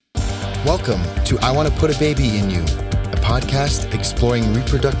Welcome to I Want to Put a Baby in You, a podcast exploring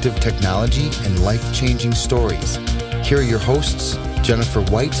reproductive technology and life-changing stories. Here are your hosts, Jennifer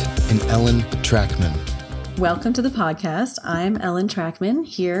White and Ellen Trackman. Welcome to the podcast. I'm Ellen Trackman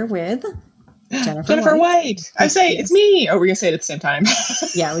here with Jennifer White. I say it's me. Oh, we're going to say it at the same time.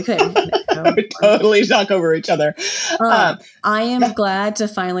 Yeah, we could. We totally talk over each other. I am glad to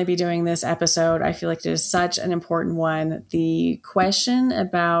finally be doing this episode. I feel like it is such an important one. The question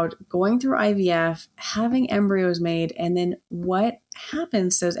about going through IVF, having embryos made, and then what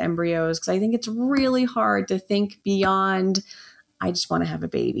happens to those embryos. Because I think it's really hard to think beyond, I just want to have a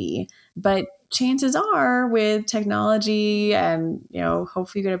baby. But chances are with technology and,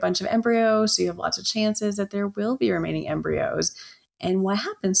 hopefully you get a bunch of embryos, so you have lots of chances that there will be remaining embryos. And what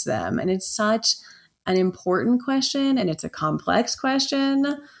happens to them? And it's such an important question, and it's a complex question.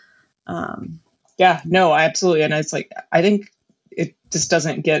 Yeah, no, absolutely. And it's like, I think it just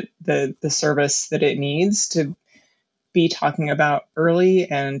doesn't get the service that it needs to be talking about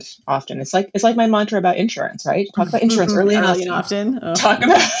early and often. It's like my mantra about insurance, right? Talk about insurance early and often. Oh. Talk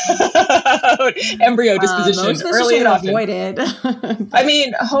about embryo disposition early and often. Avoid it. I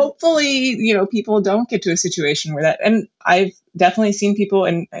mean, hopefully, people don't get to a situation where that, and I've definitely seen people,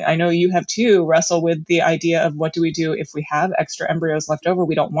 and I know you have too, wrestle with the idea of what do we do if we have extra embryos left over?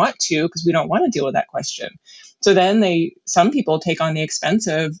 We don't want to, because we don't want to deal with that question. So then some people take on the expense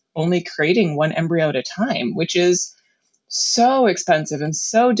of only creating one embryo at a time, which is so expensive and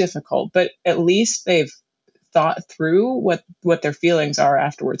so difficult, but at least they've thought through what their feelings are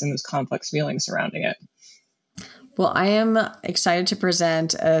afterwards and those complex feelings surrounding it. Well, I am excited to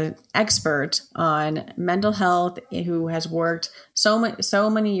present an expert on mental health who has worked so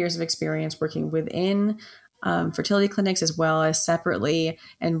many years of experience working within fertility clinics as well as separately,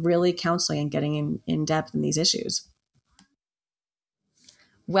 and really counseling and getting in depth in these issues.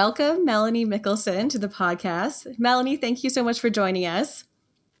 Welcome, Melanie Mickelson, to the podcast. Melanie, thank you so much for joining us.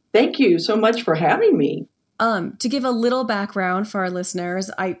 Thank you so much for having me. To give a little background for our listeners,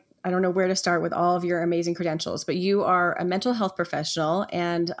 I don't know where to start with all of your amazing credentials, but you are a mental health professional,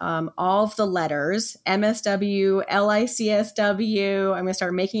 and all of the letters, MSW, LICSW, I'm going to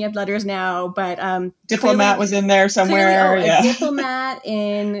start making up letters now, but diplomat was in there somewhere. A diplomat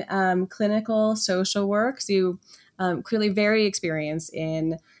in clinical social work. So you clearly very experienced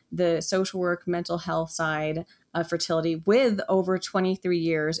in the social work, mental health side of fertility, with over 23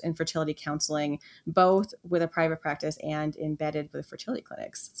 years in fertility counseling, both with a private practice and embedded with fertility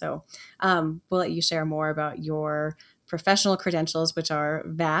clinics. So we'll let you share more about your professional credentials, which are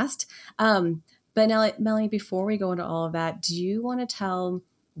vast. But now, Melanie, before we go into all of that, do you want to tell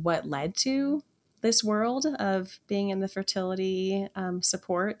what led to this world of being in the fertility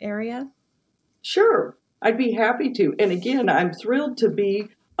support area? Sure. I'd be happy to. And again, I'm thrilled to be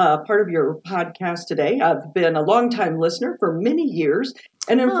part of your podcast today. I've been a longtime listener for many years.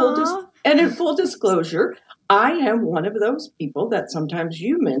 And in full disclosure, I am one of those people that sometimes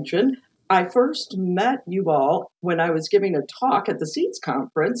you mentioned. I first met you all when I was giving a talk at the SEEDS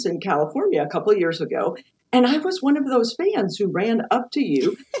conference in California a couple of years ago. And I was one of those fans who ran up to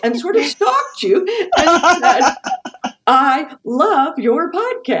you and sort of stalked you and said, I love your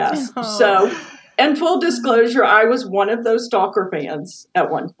podcast. Oh. So, and full disclosure, I was one of those stalker fans at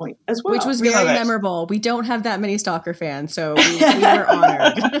one point as well. Which was very memorable. We don't have that many stalker fans, so we were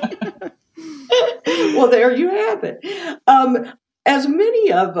honored. Well, there you have it. As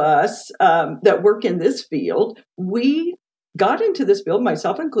many of us that work in this field, we got into this field,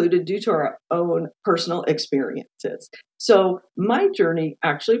 myself included, due to our own personal experiences. So my journey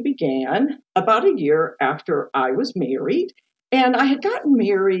actually began about a year after I was married, and I had gotten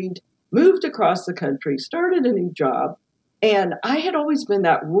married, moved across the country, started a new job, and I had always been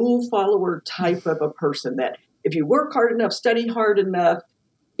that rule follower type of a person that if you work hard enough, study hard enough,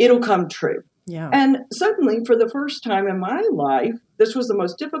 it'll come true. Yeah. And suddenly, for the first time in my life, this was the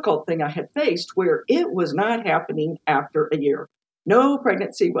most difficult thing I had faced, where it was not happening after a year. No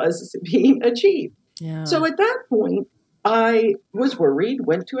pregnancy was being achieved. Yeah. So at that point, I was worried,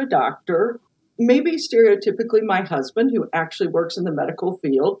 went to a doctor. Maybe stereotypically, my husband, who actually works in the medical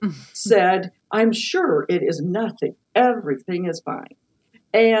field, said, I'm sure it is nothing. Everything is fine.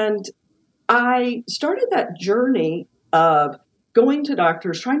 And I started that journey of going to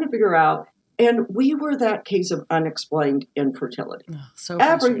doctors, trying to figure out, and we were that case of unexplained infertility. Oh, so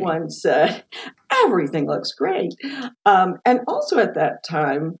everyone said, everything looks great. And also at that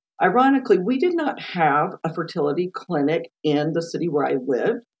time, ironically, we did not have a fertility clinic in the city where I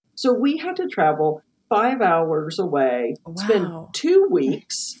lived. So we had to travel 5 hours away, spend 2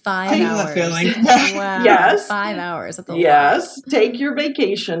 weeks. 5 I know hours. that feeling. Wow. Yes. 5 hours. That's a lot. Yes, take your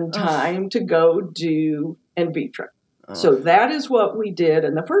vacation time to go do in vitro. So that is what we did.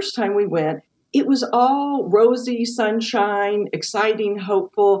 And the first time we went, it was all rosy sunshine, exciting,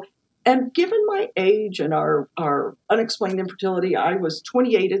 hopeful. And given my age and our unexplained infertility, I was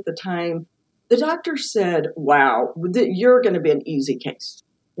 28 at the time. The doctor said, wow, you're going to be an easy case,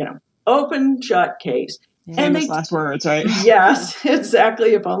 open, shut case. Famous last words, right? Yes,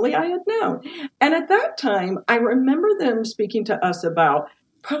 exactly. If only I had known. And at that time, I remember them speaking to us about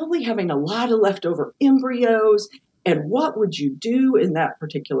probably having a lot of leftover embryos and what would you do in that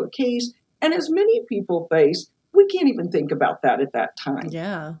particular case. And as many people face, we can't even think about that at that time.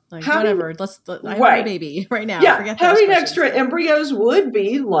 Yeah, like whatever. I have a baby right now. Yeah, Forget having extra embryos would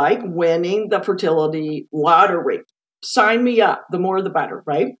be like winning the fertility lottery. Sign me up. The more, the better,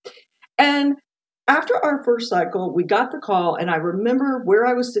 right? And after our first cycle, we got the call, and I remember where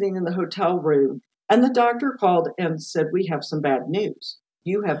I was sitting in the hotel room, and the doctor called and said, we have some bad news.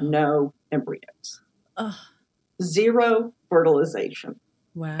 You have no embryos. 0 fertilization.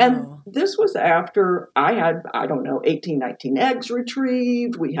 Wow. And this was after I had, 18, 19 eggs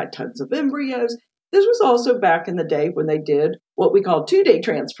retrieved. We had tons of embryos. This was also back in the day when they did what we call 2-day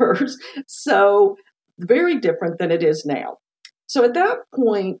transfers. So very different than it is now. So at that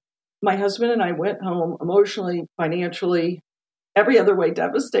point, my husband and I went home emotionally, financially, every other way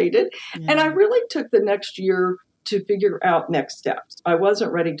devastated. Yeah. And I really took the next year to figure out next steps. I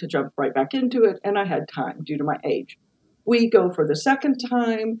wasn't ready to jump right back into it, and I had time due to my age. We go for the second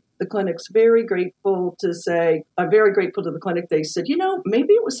time. The clinic's very grateful to say, I'm very grateful to the clinic. They said,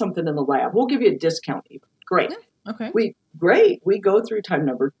 maybe it was something in the lab. We'll give you a discount even. Great. Yeah. Okay. We go through time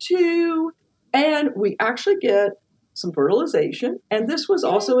number 2, and we actually get some fertilization. And this was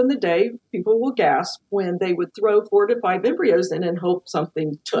also in the day, people will gasp when they would throw 4 to 5 embryos in and hope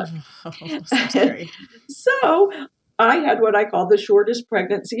something took. Oh, so scary. So I had what I call the shortest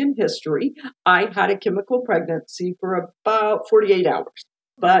pregnancy in history. I had a chemical pregnancy for about 48 hours,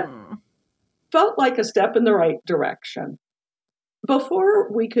 but felt like a step in the right direction. Before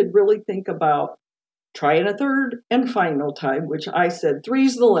we could really think about trying a third and final time, which I said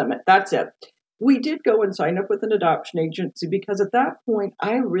 3's the limit. That's it. We did go and sign up with an adoption agency because at that point,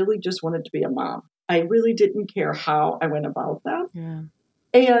 I really just wanted to be a mom. I really didn't care how I went about that. Yeah.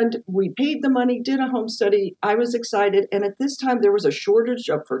 And we paid the money, did a home study. I was excited. And at this time, there was a shortage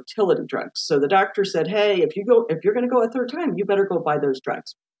of fertility drugs. So the doctor said, hey, if you're going to go a third time, you better go buy those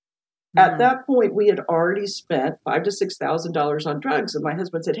drugs. At that point, we had already spent $5,000 to $6,000 on drugs. And my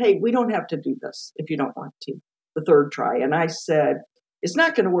husband said, hey, we don't have to do this if you don't want to, the third try. And I said, it's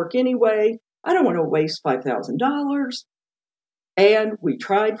not going to work anyway. I don't want to waste $5,000. And we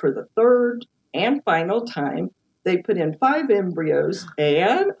tried for the third and final time. They put in 5 embryos,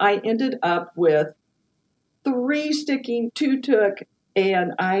 and I ended up with 3 sticking, 2 took,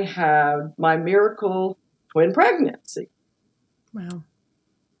 and I have my miracle twin pregnancy. Wow.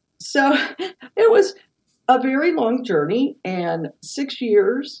 So it was a very long journey, and 6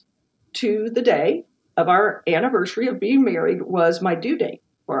 years to the day of our anniversary of being married was my due date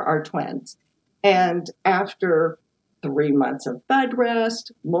for our twins. And after 3 months of bed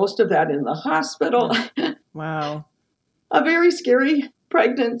rest, most of that in the hospital. Wow. A very scary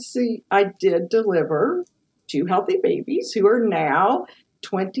pregnancy. I did deliver 2 healthy babies who are now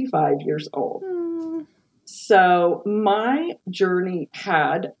 25 years old. So my journey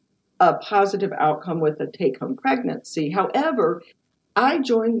had a positive outcome with a take-home pregnancy. However, I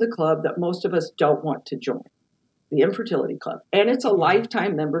joined the club that most of us don't want to join, the Infertility Club. And it's a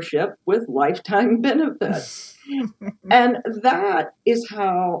lifetime membership with lifetime benefits. And that is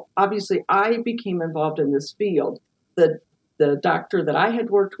how, obviously, I became involved in this field. The doctor that I had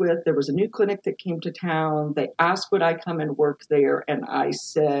worked with, there was a new clinic that came to town. They asked would I come and work there, and I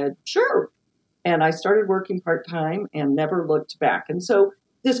said, sure. And I started working part-time and never looked back. And so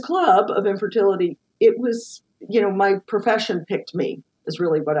this club of infertility, it was, my profession picked me, is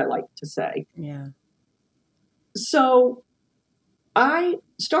really what I like to say. Yeah. So I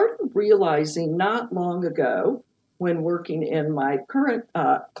started realizing not long ago when working in my current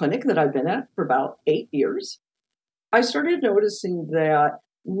clinic that I've been at for about 8 years, I started noticing that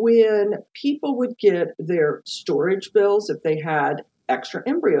when people would get their storage bills, if they had extra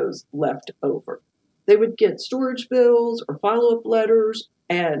embryos left over, they would get storage bills or follow-up letters,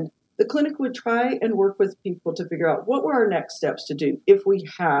 and the clinic would try and work with people to figure out what were our next steps to do if we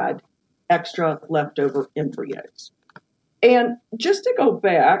had extra leftover embryos. And just to go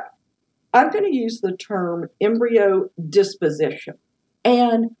back, I'm going to use the term embryo disposition.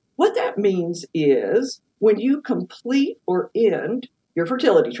 And what that means is when you complete or end your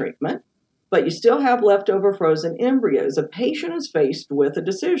fertility treatment, but you still have leftover frozen embryos, a patient is faced with a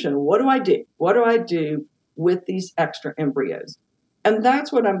decision. What do I do? What do I do with these extra embryos? And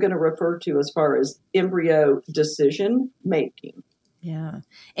that's what I'm going to refer to as far as embryo decision making. Yeah.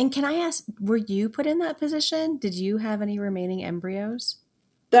 And can I ask, were you put in that position? Did you have any remaining embryos?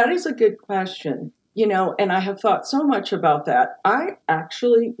 That is a good question. And I have thought so much about that. I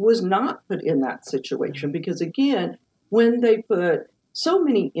actually was not put in that situation because, again, when they put so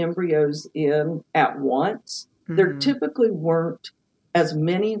many embryos in at once, there typically weren't as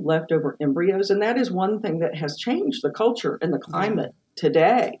many leftover embryos. And that is one thing that has changed the culture and the climate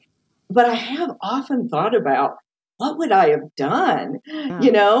today. But I have often thought about, what would I have done?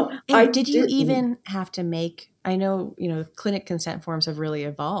 And did you even have to make, I know, clinic consent forms have really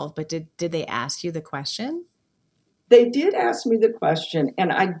evolved, but did they ask you the question? They did ask me the question,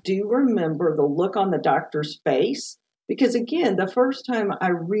 and I do remember the look on the doctor's face, because again, the first time I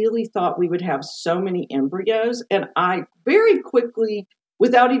really thought we would have so many embryos, and I very quickly,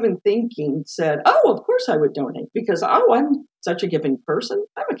 without even thinking, said, oh, of course I would donate, because, I'm such a giving person.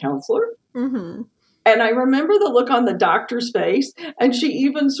 I'm a counselor. Mm-hmm. And I remember the look on the doctor's face, and she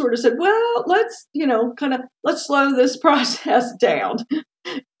even sort of said, well, let's slow this process down.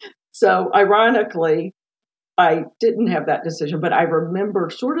 So ironically, I didn't have that decision, but I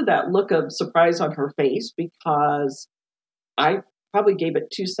remember sort of that look of surprise on her face because I probably gave it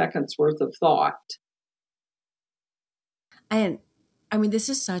 2 seconds worth of thought. And I mean, this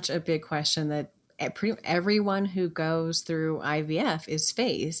is such a big question that everyone who goes through IVF is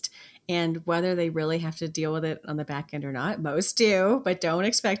faced. And whether they really have to deal with it on the back end or not, most do, but don't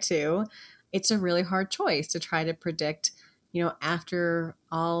expect to. It's a really hard choice to try to predict, after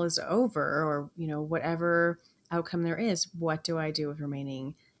all is over or, whatever outcome there is, what do I do with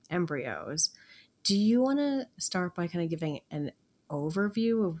remaining embryos? Do you want to start by kind of giving an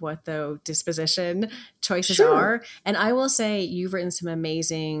overview of what the disposition choices are? And I will say you've written some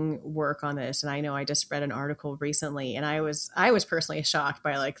amazing work on this. And I know I just read an article recently and I was personally shocked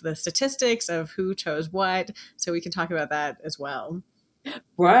by like the statistics of who chose what. So we can talk about that as well.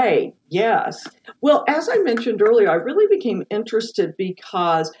 Right. Yes. Well, as I mentioned earlier, I really became interested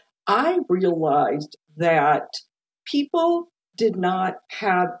because I realized that people did not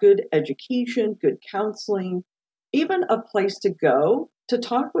have good education, good counseling, even a place to go to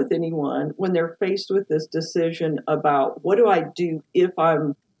talk with anyone when they're faced with this decision about what do I do if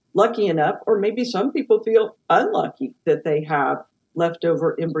I'm lucky enough, or maybe some people feel unlucky that they have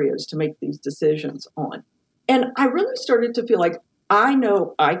leftover embryos to make these decisions on. And I really started to feel like I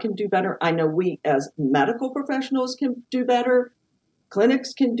know I can do better. I know we as medical professionals can do better.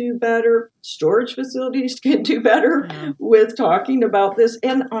 Clinics can do better. Storage facilities can do better with talking about this.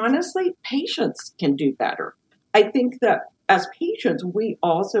 And honestly, patients can do better. I think that as patients, we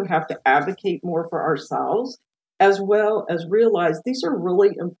also have to advocate more for ourselves, as well as realize these are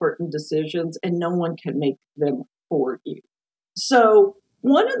really important decisions and no one can make them for you. So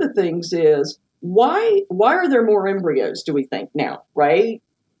one of the things is, why are there more embryos, do we think now, right?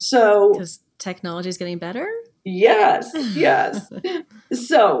 So because technology is getting better? Yes.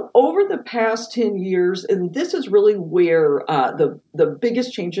 So over the past 10 years, and this is really where the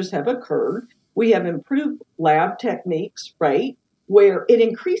biggest changes have occurred, we have improved lab techniques, right, where it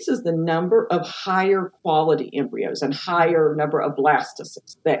increases the number of higher quality embryos and higher number of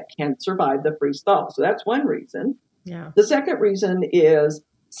blastocysts that can survive the freeze thaw. So that's one reason. Yeah. The second reason is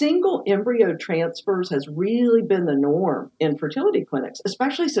single embryo transfers has really been the norm in fertility clinics,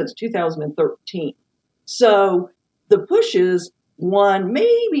 especially since 2013. So the push is 1,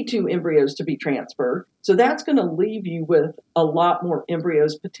 maybe 2 embryos to be transferred. So that's going to leave you with a lot more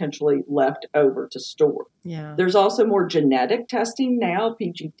embryos potentially left over to store. Yeah. There's also more genetic testing now,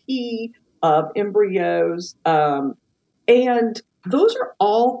 PGT, of embryos. And those are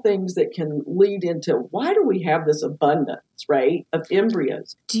all things that can lead into why do we have this abundance, right, of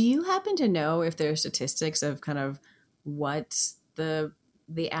embryos? Do you happen to know if there are statistics of kind of what's the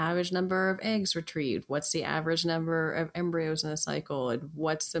average number of eggs retrieved? What's the average number of embryos in a cycle? And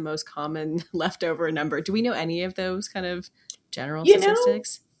what's the most common leftover number? Do we know any of those kind of general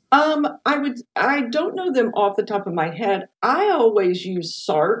statistics? I don't know them off the top of my head. I always use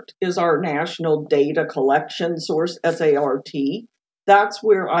SART as our national data collection source, SART. That's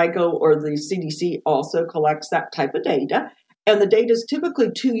where I go, or the CDC also collects that type of data. And the data is typically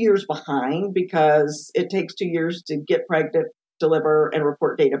 2 years behind because it takes 2 years to get pregnant, deliver, and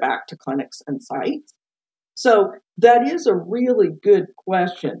report data back to clinics and sites. So that is a really good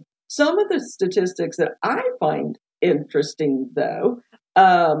question. Some of the statistics that I find interesting, though,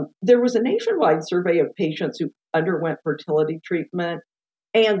 there was a nationwide survey of patients who underwent fertility treatment.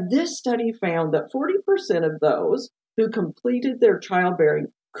 And this study found that 40% of those who completed their childbearing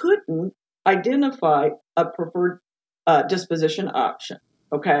couldn't identify a preferred disposition option.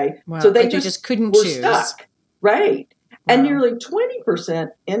 Okay. Wow. So they just couldn't were choose. Stuck. Right. Wow. And nearly 20%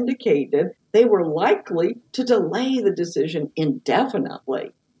 indicated they were likely to delay the decision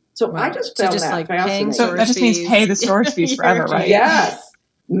indefinitely. So I just found that fascinating. So that just means pay the storage fees forever, right? Yes.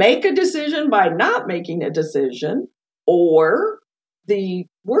 Make a decision by not making a decision, or the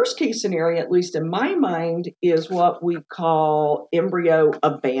worst case scenario, at least in my mind, is what we call embryo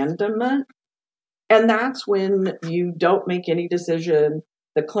abandonment. And that's when you don't make any decision.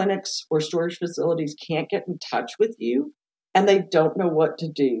 The clinics or storage facilities can't get in touch with you, and they don't know what to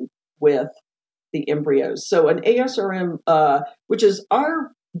do with the embryos. So an ASRM, which is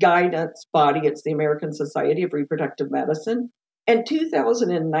our guidance body, it's the American Society of Reproductive Medicine. In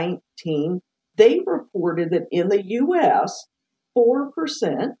 2019, they reported that in the U.S.,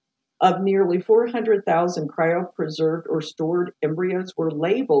 4% of nearly 400,000 cryopreserved or stored embryos were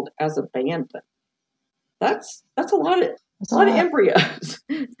labeled as abandoned. That's a lot of embryos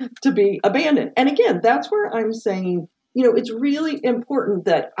to be abandoned. And again, that's where I'm saying, it's really important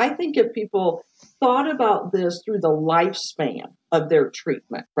that I think if people thought about this through the lifespan of their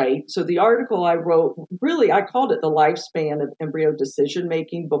treatment, right? So the article I wrote, really, I called it the lifespan of embryo decision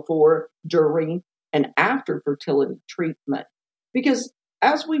making before, during, and after fertility treatment. Because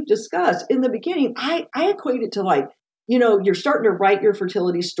as we've discussed in the beginning, I equate it to you're starting to write your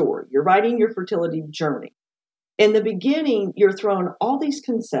fertility story. You're writing your fertility journey. In the beginning, you're throwing all these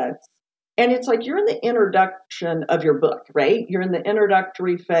consents, and it's like you're in the introduction of your book, right? You're in the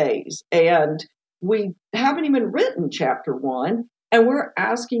introductory phase, and we haven't even written chapter 1, and we're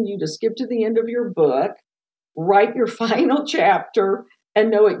asking you to skip to the end of your book, write your final chapter,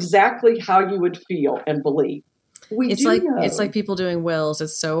 and know exactly how you would feel and believe. It's like people doing wills.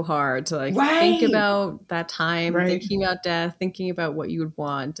 It's so hard to think about that time, thinking about death, thinking about what you would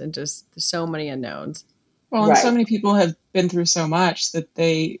want, and just there's so many unknowns. Well, and so many people have been through so much that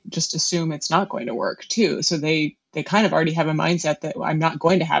they just assume it's not going to work too. So they kind of already have a mindset that I'm not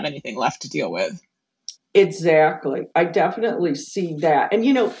going to have anything left to deal with. Exactly. I definitely see that.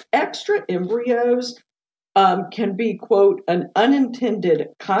 And, extra embryos can be, quote, an unintended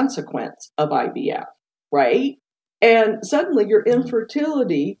consequence of IVF, right? And suddenly your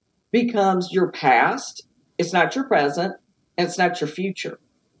infertility becomes your past. It's not your present. And it's not your future.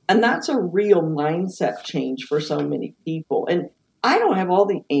 And that's a real mindset change for so many people. And I don't have all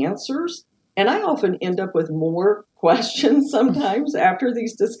the answers. And I often end up with more questions sometimes after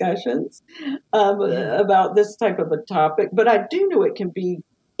these discussions about this type of a topic. But I do know it can be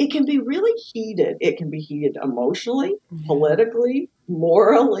really heated. It can be heated emotionally, politically,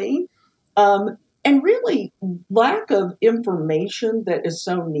 morally. And really, lack of information that is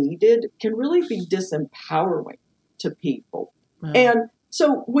so needed can really be disempowering to people. Wow. And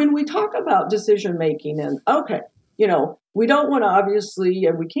so when we talk about decision making, and we don't want to obviously,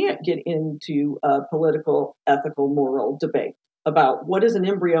 and we can't get into a political, ethical, moral debate about what does an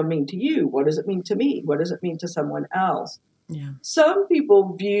embryo mean to you? What does it mean to me? What does it mean to someone else? Yeah. Some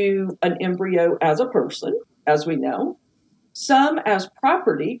people view an embryo as a person, as we know. Some as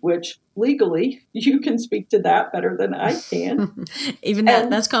property, which legally you can speak to that better than I can. Even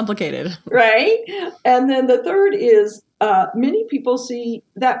that's complicated. Right? And then the third is many people see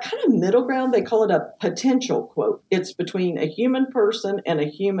that kind of middle ground. They call it a potential, quote. It's between a human person and a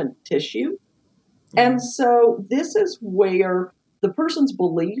human tissue. And so this is where the person's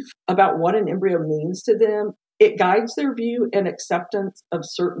belief about what an embryo means to them, it guides their view and acceptance of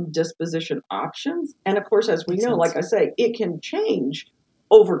certain disposition options. And of course, as we know, like I say, it can change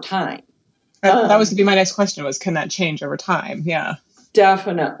over time. That was going to be my next question was, can that change over time? Yeah.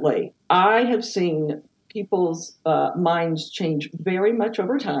 Definitely. I have seen people's minds change very much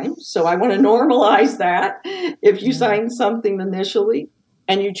over time. So I want to normalize that. If you signed something initially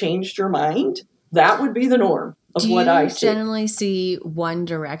and you changed your mind, that would be the norm. Do you generally see one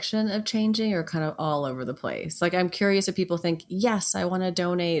direction of changing or kind of all over the place? I'm curious if people think, yes, I want to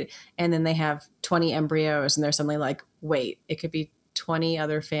donate. And then they have 20 embryos and they're suddenly like, wait, it could be 20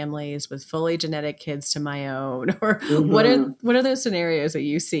 other families with fully genetic kids to my own. Or what are those scenarios that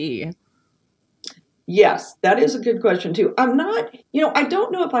you see? Yes, that is a good question too. I'm not, I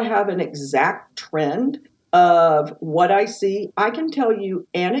don't know if I have an exact trend of what I see. I can tell you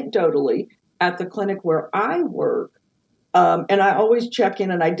anecdotally, at the clinic where I work, and I always check in,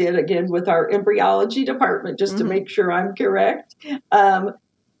 and I did again with our embryology department just to make sure I'm correct. 70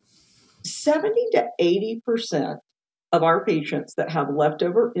 to 80% of our patients that have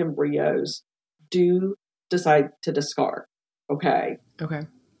leftover embryos do decide to discard. Okay. Okay.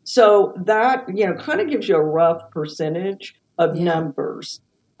 So that, kind of gives you a rough percentage of numbers.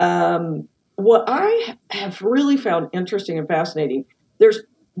 What I have really found interesting and fascinating, there's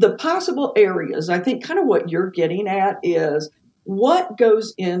the possible areas. I think kind of what you're getting at is what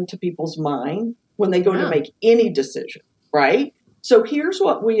goes into people's mind when they go to make any decision, right? So here's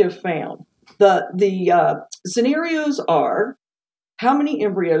what we have found. The scenarios are, how many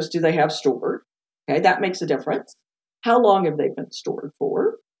embryos do they have stored? Okay, that makes a difference. How long have they been stored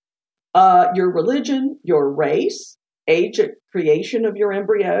for? Your religion, your race, age at creation of your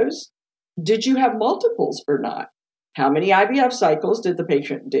embryos. Did you have multiples or not? How many IVF cycles did the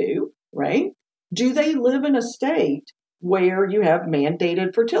patient do, right? Do they live in a state where you have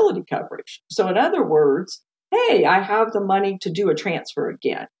mandated fertility coverage? So in other words, hey, I have the money to do a transfer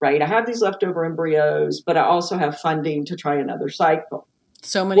again, right? I have these leftover embryos, but I also have funding to try another cycle.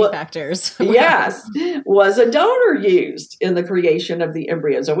 So many factors. Yes. Was a donor used in the creation of the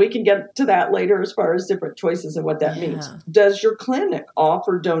embryos? And we can get to that later as far as different choices and what that means. Does your clinic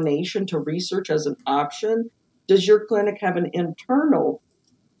offer donation to research as an option? Does your clinic have an internal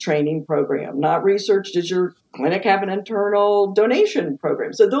training program? Not research. Does your clinic have an internal donation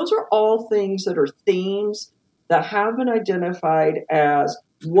program? So those are all things that are themes that have been identified as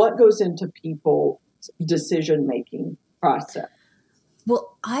what goes into people's decision-making process.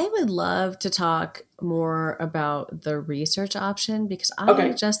 Well, I would love to talk more about the research option because I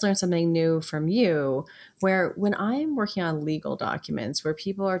just learned something new from you, where when I'm working on legal documents where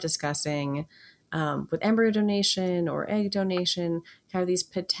people are discussing with embryo donation or egg donation, kind of these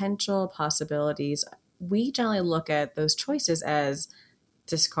potential possibilities, we generally look at those choices as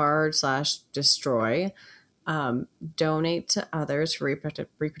discard/destroy, donate to others for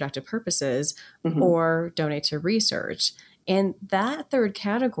reproductive purposes, or donate to research. And that third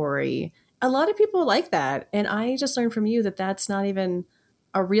category, a lot of people like that. And I just learned from you that that's not even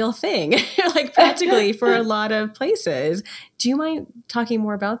a real thing, like practically for a lot of places. Do you mind talking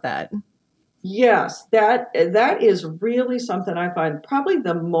more about that? Yes, that is really something I find probably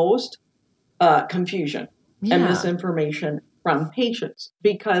the most confusion and misinformation from patients,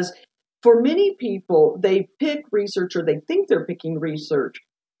 because for many people, they pick research, or they think they're picking research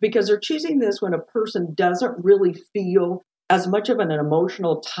because they're choosing this when a person doesn't really feel as much of an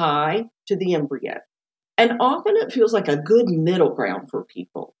emotional tie to the embryo. And often it feels like a good middle ground for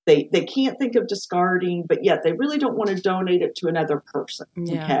people. They can't think of discarding, but yet they really don't want to donate it to another person.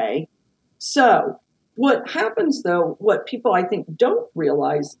 Okay. So what happens though, what people I think don't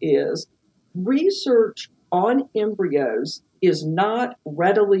realize is research on embryos is not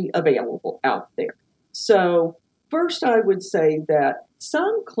readily available out there. So first I would say that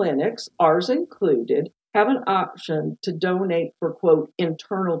some clinics, ours included, have an option to donate for, quote,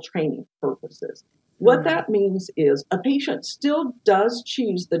 internal training purposes. What that means is a patient still does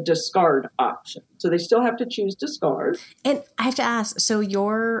choose the discard option. So they still have to choose discard. And I have to ask, so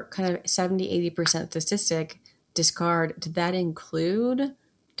your kind of 70-80% statistic, discard, did that include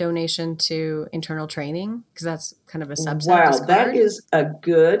donation to internal training? Because that's kind of a subset. Wow, that is a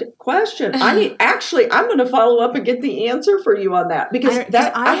good question. I'm going to follow up and get the answer for you on that, because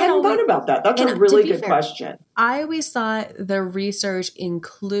I hadn't thought about that. That's a really good question. I always thought the research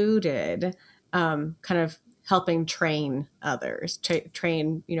included kind of helping train others,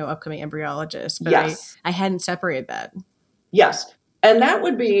 train upcoming embryologists, but I hadn't separated that. Yes. And that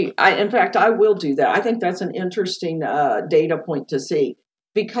would be, in fact, I will do that. I think that's an interesting data point to see,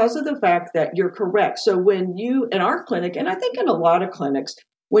 because of the fact that you're correct. So when you, in our clinic, and I think in a lot of clinics,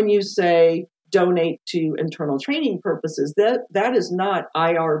 when you say donate to internal training purposes, that is not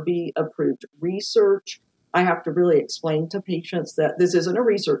IRB approved research. I have to really explain to patients that this isn't a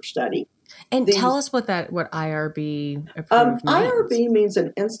research study. And tell us what IRB approved means. IRB means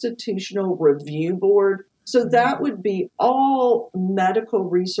an institutional review board. So that would be all medical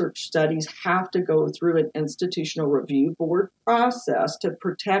research studies have to go through an institutional review board process to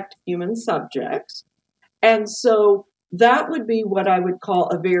protect human subjects. And so that would be what I would call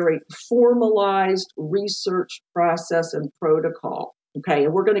a very formalized research process and protocol. Okay,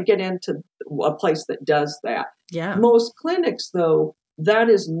 and we're going to get into a place that does that. Yeah. Most clinics, though, that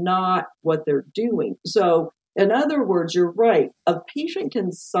is not what they're doing. So in other words, you're right. A patient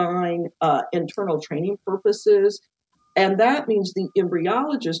can sign internal training purposes, and that means the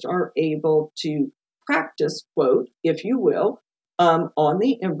embryologists are able to practice, quote, if you will, on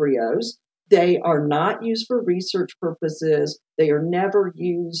the embryos. They are not used for research purposes. They are never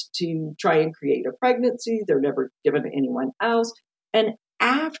used to try and create a pregnancy. They're never given to anyone else. And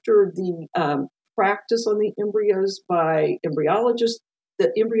after the practice on the embryos by embryologists,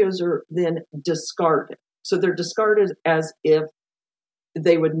 the embryos are then discarded. So they're discarded as if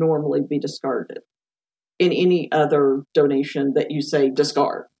they would normally be discarded in any other donation that you say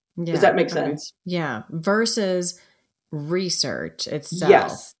discard. Yeah. Does that make sense? Yeah. Versus research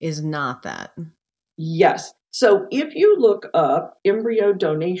itself is not that. Yes. So if you look up embryo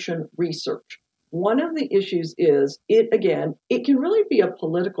donation research, one of the issues is it can really be a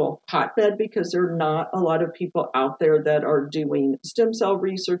political hotbed because there are not a lot of people out there that are doing stem cell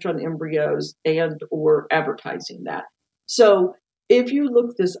research on embryos and or advertising that. So if you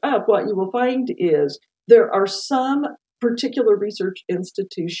look this up, what you will find is there are some particular research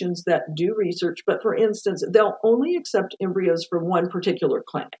institutions that do research, but for instance, they'll only accept embryos from one particular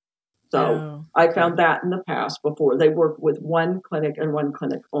clinic. So I found that in the past before. They work with one clinic and one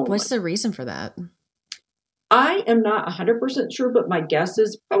clinic only. What's the reason for that? I am not 100% sure, but my guess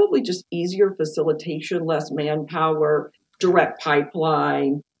is probably just easier facilitation, less manpower, direct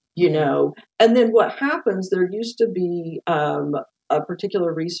pipeline, know. And then what happens, there used to be a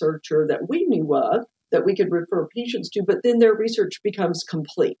particular researcher that we knew of that we could refer patients to, but then their research becomes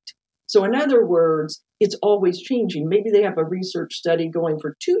complete. So in other words, it's always changing. Maybe they have a research study going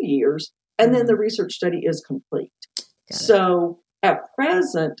for 2 years, and then the research study is complete. So at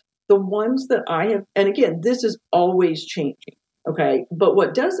present, the ones that I have, and again, this is always changing, okay? But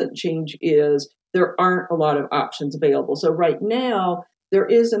what doesn't change is there aren't a lot of options available. So right now, there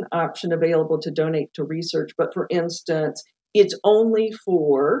is an option available to donate to research, but for instance, it's only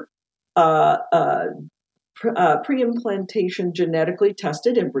for pre-implantation genetically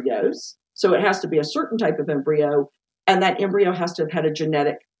tested embryos. So it has to be a certain type of embryo, and that embryo has to have had a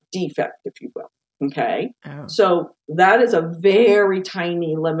genetic defect, if you will. Okay. Oh. So that is a very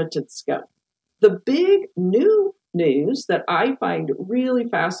tiny, limited scope. The big new news that I find really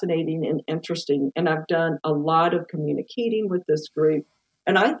fascinating and interesting, and I've done a lot of communicating with this group,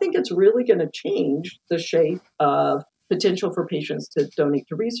 and I think it's really going to change the shape of potential for patients to donate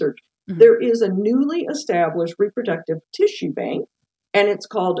to research. Mm-hmm. There is a newly established reproductive tissue bank, and it's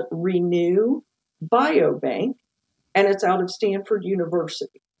called Renew Biobank, and it's out of Stanford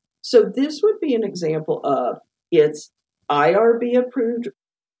University. So this would be an example of it's IRB approved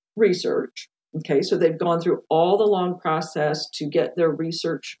research. Okay, so they've gone through all the long process to get their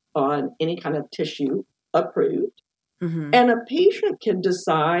research on any kind of tissue approved. Mm-hmm. And a patient can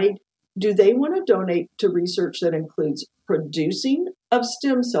decide, do they want to donate to research that includes producing of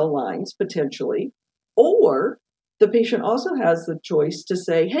stem cell lines potentially, or the patient also has the choice to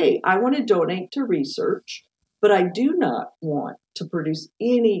say, hey, I want to donate to research, but I do not want to produce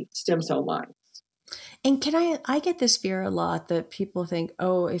any stem cell lines. And I get this fear a lot that people think,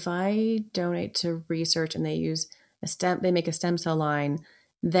 oh, if I donate to research and they make a stem cell line,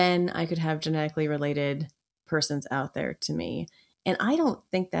 then I could have genetically related persons out there to me. And I don't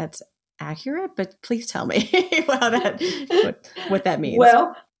think that's accurate, but please tell me what that means.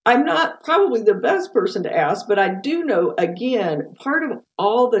 Well, I'm not probably the best person to ask, but I do know, again, part of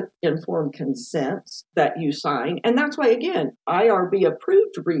all the informed consents that you sign, and that's why, again, IRB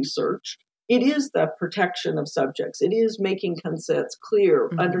approved research, it is the protection of subjects. It is making consents clear,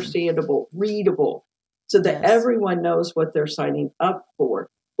 mm-hmm. understandable, readable, so that everyone knows what they're signing up for.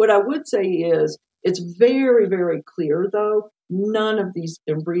 What I would say is, it's very, very clear, though, none of these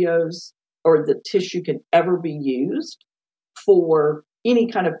embryos or the tissue can ever be used for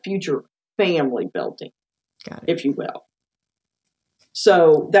any kind of future family building, if you will.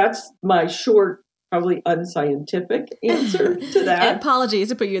 So that's my short, probably unscientific answer to that. Apologies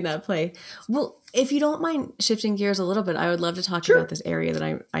to put you in that play. Well, if you don't mind shifting gears a little bit, I would love to talk about this area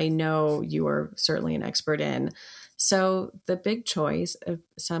that I know you are certainly an expert in. So the big choice,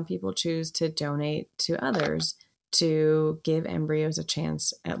 some people choose to donate to others to give embryos a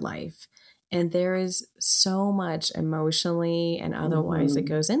chance at life. And there is so much emotionally and otherwise that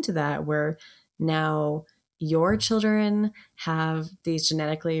goes into that, where now your children have these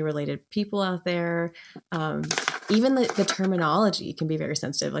genetically related people out there. Even the terminology can be very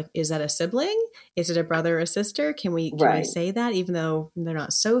sensitive. Like, is that a sibling? Is it a brother or a sister? Can we say that even though they're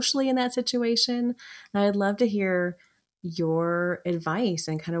not socially in that situation? And I'd love to hear your advice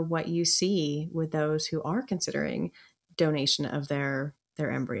and kind of what you see with those who are considering donation of their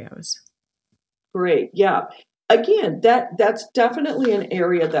embryos. Great. Yeah. Again, that's definitely an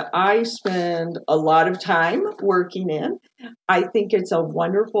area that I spend a lot of time working in. I think it's a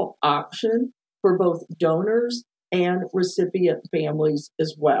wonderful option for both donors and recipient families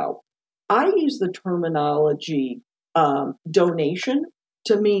as well. I use the terminology donation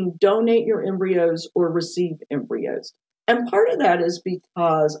to mean donate your embryos or receive embryos. And part of that is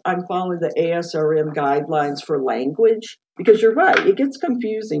because I'm following the ASRM guidelines for language, because you're right, it gets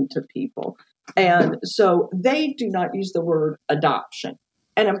confusing to people. And so they do not use the word adoption.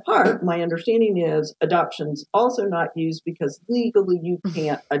 And in part, my understanding is adoption's also not used because legally you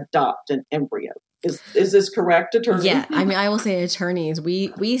can't adopt an embryo. Is this correct, attorney? Yeah, I mean, I will say attorneys,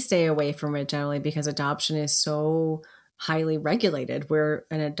 we stay away from it generally because adoption is so highly regulated, where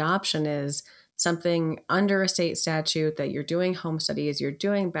an adoption is something under a state statute that you're doing home studies, you're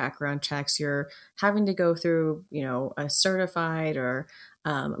doing background checks, you're having to go through, a certified or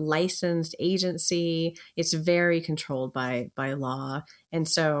licensed agency. It's very controlled by law. And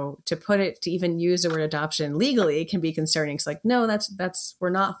so to even use the word adoption legally, it can be concerning. It's like, no, that's we're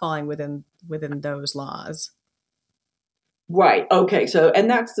not falling within those laws. Right. Okay. So, and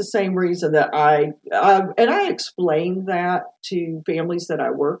that's the same reason that I explain that to families that I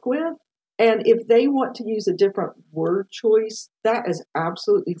work with. And if they want to use a different word choice, that is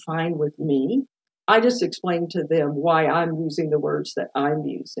absolutely fine with me. I just explain to them why I'm using the words that I'm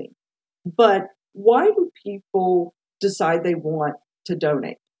using. But why do people decide they want to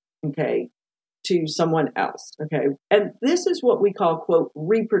donate, okay, to someone else, okay? And this is what we call, quote,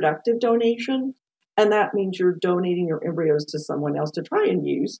 reproductive donation. And that means you're donating your embryos to someone else to try and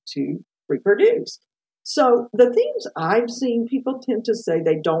use to reproduce. So the things I've seen, people tend to say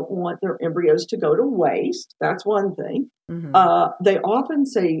they don't want their embryos to go to waste. That's one thing. Mm-hmm. They often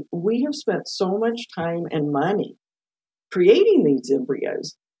say, we have spent so much time and money creating these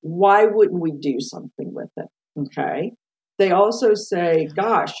embryos. Why wouldn't we do something with it? Okay. They also say,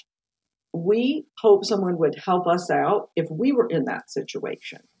 gosh, we hope someone would help us out if we were in that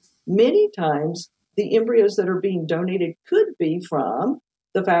situation. Many times, the embryos that are being donated could be from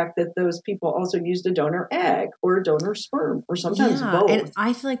the fact that those people also used a donor egg or a donor sperm, or sometimes both. And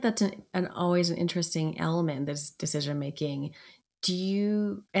I feel like that's always an interesting element in this decision making. Do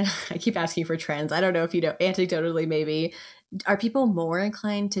you, and I keep asking for trends, I don't know if you know, anecdotally maybe, are people more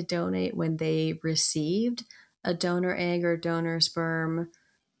inclined to donate when they received a donor egg or donor sperm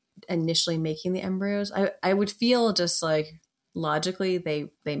initially making the embryos? I would feel just like logically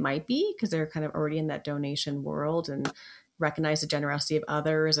they might be, because they're kind of already in that donation world and recognize the generosity of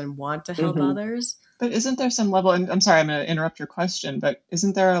others and want to help others. But isn't there some level, and I'm sorry, I'm going to interrupt your question, but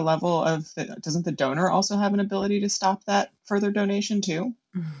isn't there a level of, doesn't the donor also have an ability to stop that further donation too?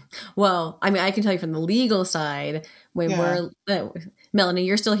 Well, I mean, I can tell you from the legal side, when we're, Melanie,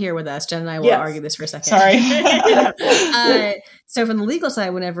 you're still here with us. Jen and I will argue this for a second. Sorry. So from the legal side,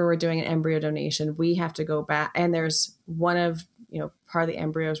 whenever we're doing an embryo donation, we have to go back, and there's one of, part of the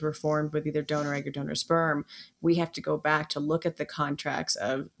embryos were formed with either donor egg or donor sperm. We have to go back to look at the contracts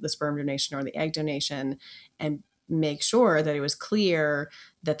of the sperm donation or the egg donation and make sure that it was clear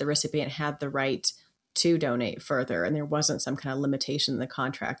that the recipient had the right to donate further. And there wasn't some kind of limitation in the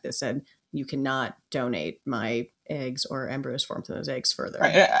contract that said, you cannot donate my eggs or embryos formed from those eggs further.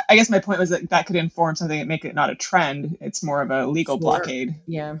 Right. I guess my point was that could inform something and make it not a trend. It's more of a legal blockade.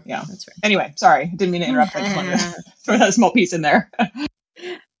 Yeah, that's right. Anyway, sorry, didn't mean to interrupt. I just wanted to throw that small piece in there.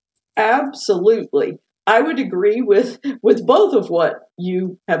 Absolutely. I would agree with both of what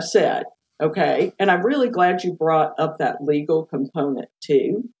you have said. Okay. And I'm really glad you brought up that legal component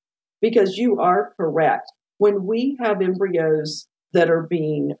too, because you are correct. When we have embryos that are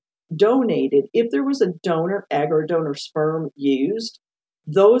being donated, if there was a donor egg or donor sperm used,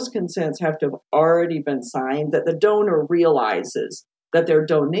 those consents have to have already been signed, that the donor realizes that their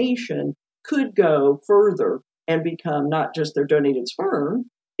donation could go further and become not just their donated sperm,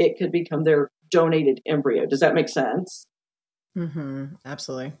 it could become their donated embryo. Does that make sense? Mm-hmm.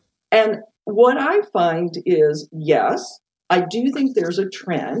 Absolutely. And what I find is, yes, I do think there's a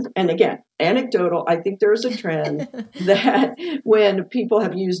trend, and again, anecdotal, I think there's a trend that when people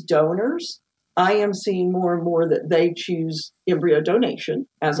have used donors, I am seeing more and more that they choose embryo donation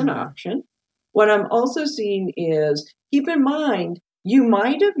as an option. What I'm also seeing is, keep in mind, you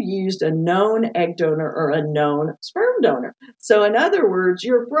might have used a known egg donor or a known sperm donor. So in other words,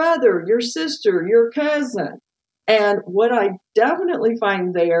 your brother, your sister, your cousin. And what I definitely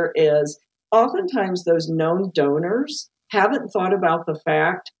find there is oftentimes those known donors haven't thought about the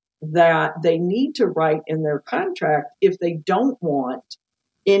fact that they need to write in their contract if they don't want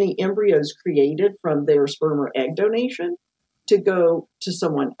any embryos created from their sperm or egg donation to go to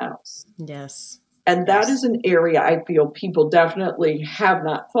someone else. Yes. And that is an area I feel people definitely have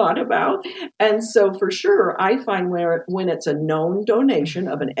not thought about. And so for sure, I find when it's a known donation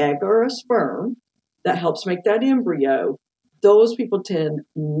of an egg or a sperm that helps make that embryo, those people tend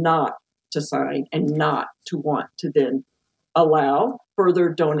not to sign and not to want to then allow further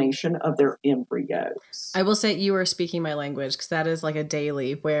donation of their embryos. I will say you are speaking my language, because that is like a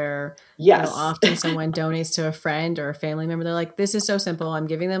daily where Yes. often someone donates to a friend or a family member. They're like, this is so simple. I'm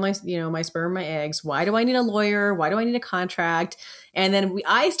giving them my sperm, my eggs. Why do I need a lawyer? Why do I need a contract? And then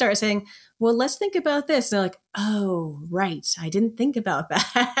I start saying, well, let's think about this. And they're like, oh, right. I didn't think about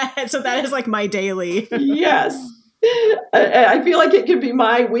that. So that is like my daily. Yes. I feel like it could be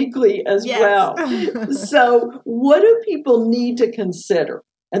my weekly as well. So what do people need to consider?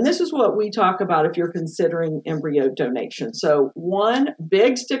 And this is what we talk about if you're considering embryo donation. So one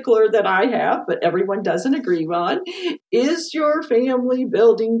big stickler that I have, but everyone doesn't agree on, is your family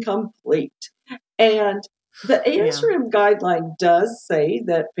building complete? And the ASRM guideline does say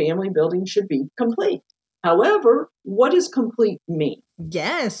that family building should be complete. However, what does complete mean?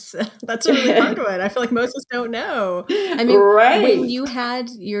 Yes, that's a really hard one. I feel like most of us don't know. I mean, when you had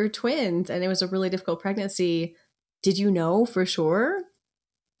your twins and it was a really difficult pregnancy, did you know for sure?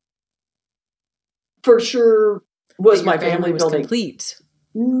 For sure, was my family was building complete?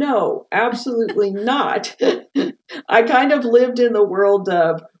 No, absolutely not. I kind of lived in the world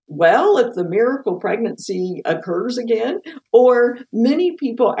of, well, if the miracle pregnancy occurs again, or many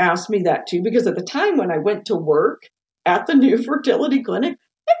people ask me that too, because at the time when I went to work at the new fertility clinic,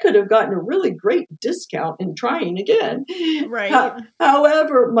 I could have gotten a really great discount in trying again. Right.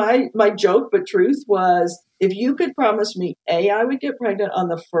 However, my joke, but truth was, if you could promise me, A, I would get pregnant on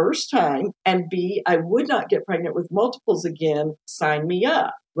the first time, and B, I would not get pregnant with multiples again, sign me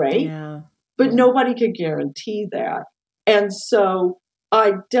up, right? Yeah. But nobody could guarantee that. And so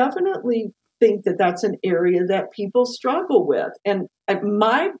I definitely think that that's an area that people struggle with. And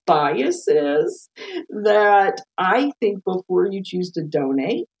my bias is that I think before you choose to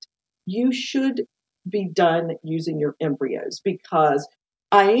donate, you should be done using your embryos, because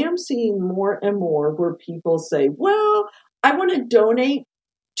I am seeing more and more where people say, well, I want to donate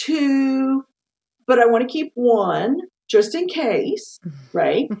 2, but I want to keep 1 just in case,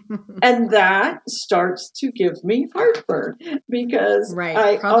 right? And that starts to give me heartburn, because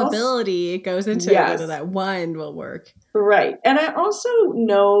probability goes into whether that 1 will work. Right. And I also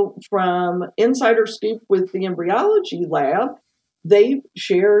know from Insider Scoop with the embryology lab, they've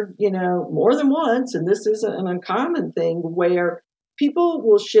shared, more than once, and this isn't an uncommon thing, where people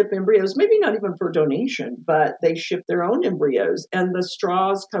will ship embryos, maybe not even for donation, but they ship their own embryos, and the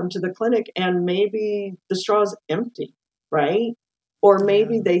straws come to the clinic and maybe the straw's empty, right? Or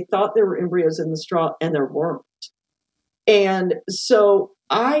maybe they thought there were embryos in the straw and there weren't. And so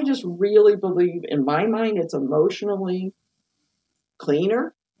I just really believe, in my mind, it's emotionally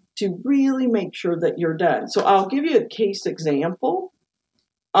cleaner to really make sure that you're done. So I'll give you a case example.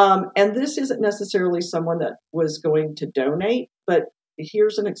 And this isn't necessarily someone that was going to donate, but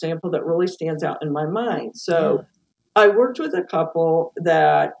here's an example that really stands out in my mind. So I worked with a couple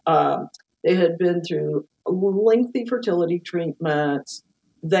that they had been through lengthy fertility treatments.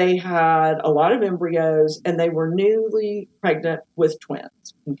 They had a lot of embryos, and they were newly pregnant with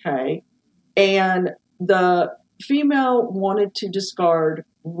twins, okay? And the female wanted to discard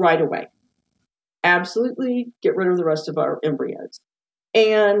right away. Absolutely get rid of the rest of our embryos.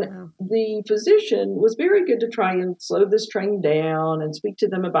 And the physician was very good to try and slow this train down and speak to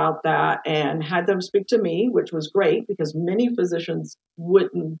them about that, and had them speak to me, which was great, because many physicians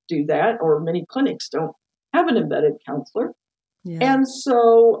wouldn't do that, or many clinics don't have an embedded counselor. Yeah. And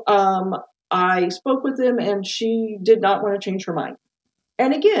so I spoke with them, and she did not want to change her mind.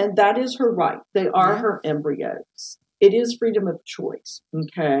 And again, that is her right. They are her embryos. It is freedom of choice.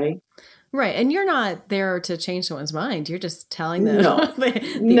 Okay. Right. And you're not there to change someone's mind. You're just telling them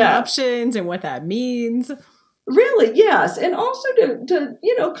the options and what that means. Really, yes. And also to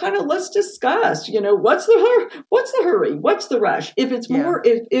kind of, let's discuss, what's the hurry? What's the rush? If it's more,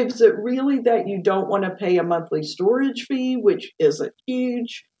 if it's really that you don't want to pay a monthly storage fee, which isn't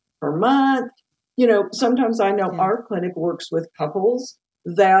huge per month, sometimes I know our clinic works with couples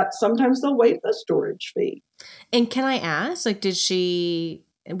that sometimes they'll waive the storage fee. And can I ask,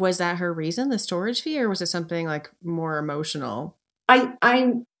 was that her reason, the storage fee, or was it something like more emotional?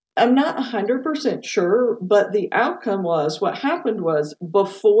 I'm not 100% sure, but the outcome was, what happened was,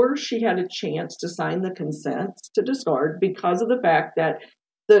 before she had a chance to sign the consent to discard, because of the fact that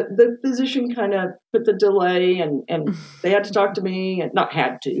the physician kind of put the delay, and they had to talk to me, and not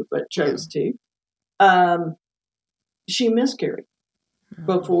had to, but chose to, she miscarried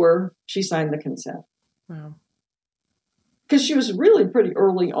before she signed the consent. Wow. Because she was really pretty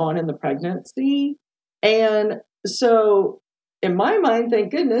early on in the pregnancy. And so in my mind,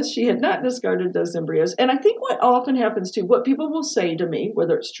 thank goodness, she had not discarded those embryos. And I think what often happens too, what people will say to me,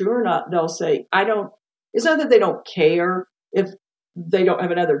 whether it's true or not, they'll say, it's not that they don't care if they don't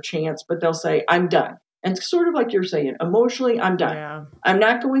have another chance, but they'll say, I'm done. And sort of like you're saying, emotionally, I'm done. Yeah. I'm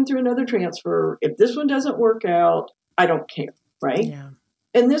not going through another transfer. If this one doesn't work out, I don't care, right? Yeah.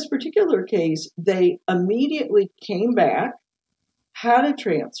 In this particular case, they immediately came back, had a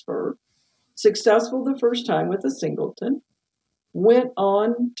transfer, successful the first time with a singleton, went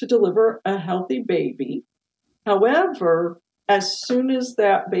on to deliver a healthy baby. However, as soon as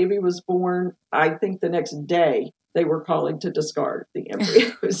that baby was born, I think the next day, they were calling to discard the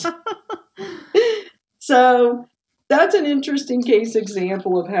embryos. So that's an interesting case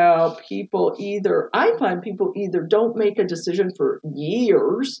example of how I find people either don't make a decision for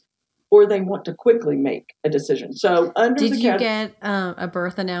years or they want to quickly make a decision. So Did you get a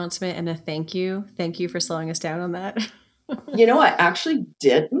birth announcement and a thank you? Thank you for slowing us down on that. I actually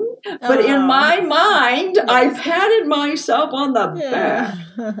didn't. But in my mind, I patted myself on the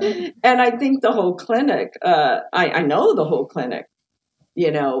back. And I think the whole clinic, I know the whole clinic,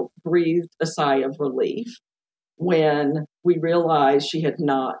 breathed a sigh of relief when we realized she had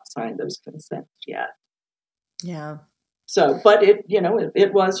not signed those consents yet. Yeah. So, but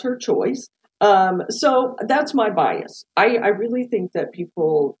it was her choice. So that's my bias. I really think that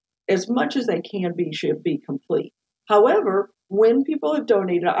people, as much as they can be, should be complete. However, when people have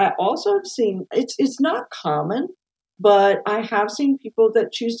donated, I also have seen, it's not common, but I have seen people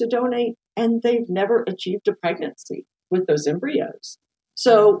that choose to donate and they've never achieved a pregnancy with those embryos.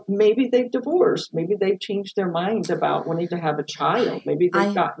 So maybe they've divorced. Maybe they've changed their mind about wanting to have a child. Maybe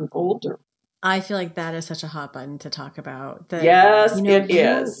they've gotten older. I feel like that is such a hot button to talk about. Yes, it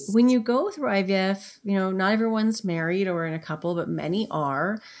is. When you go through IVF, not everyone's married or in a couple, but many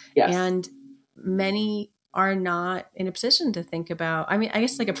are. Yes. And many are not in a position to think about, I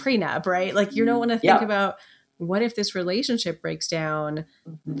guess like a prenup, right? Like you don't want to think about what if this relationship breaks down,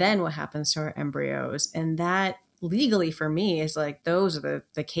 then what happens to our embryos? And that legally for me is like, those are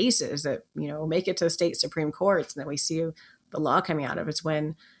the cases that, make it to state Supreme Courts and then we see the law coming out of. It's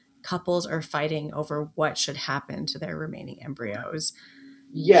when couples are fighting over what should happen to their remaining embryos.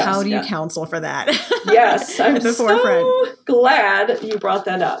 Yes. How do you counsel for that? Yes, I'm so glad you brought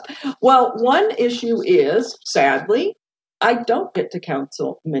that up. Well, one issue is, sadly, I don't get to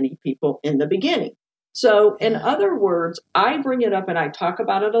counsel many people in the beginning. So in other words, I bring it up and I talk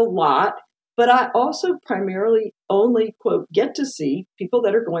about it a lot, but I also primarily only, quote, get to see people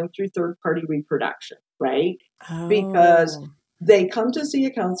that are going through third-party reproduction, right? Oh. Because they come to see a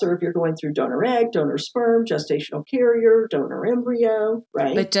counselor if you're going through donor egg, donor sperm, gestational carrier, donor embryo,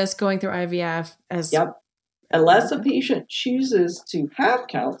 right? But just going through IVF as... Yep. Unless a patient chooses to have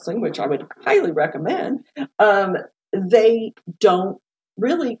counseling, which I would highly recommend, they don't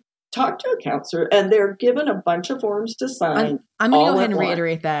really talk to a counselor and they're given a bunch of forms to sign. I'm going to go ahead and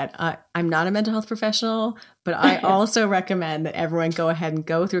reiterate that. I'm not a mental health professional, but I also recommend that everyone go ahead and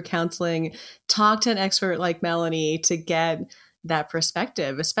go through counseling, talk to an expert like Melanie to get that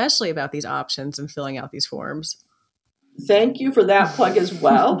perspective, especially about these options and filling out these forms. Thank you for that plug as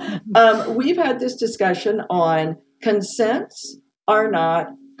well. We've had this discussion on consents are not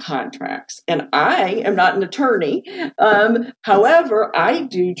contracts. And I am not an attorney. However, I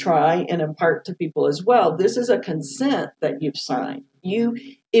do try and impart to people as well. This is a consent that you've signed.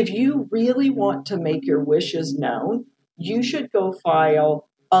 If you really want to make your wishes known, you should go file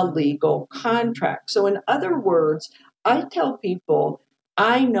a legal contract. So in other words, I tell people,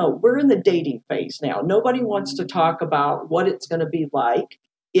 I know we're in the dating phase now. Nobody wants to talk about what it's going to be like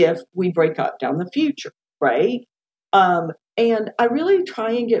if we break up down the future, right? And I really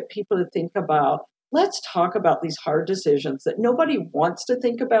try and get people to think about, let's talk about these hard decisions that nobody wants to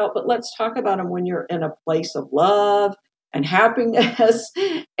think about, but let's talk about them when you're in a place of love and happiness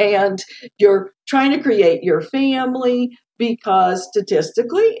and you're trying to create your family. Because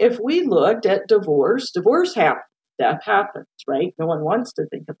statistically, if we looked at divorce happens. Death happens, right? No one wants to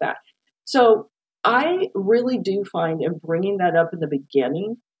think of that. So I really do find in bringing that up in the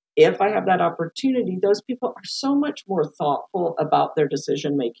beginning, if I have that opportunity, those people are so much more thoughtful about their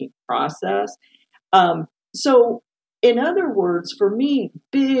decision-making process. So in other words, for me,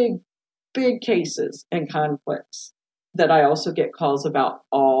 big cases and conflicts that I also get calls about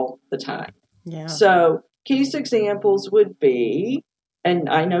all the time. Yeah. So case examples would be, and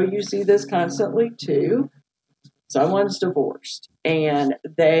I know you see this constantly too, someone's divorced and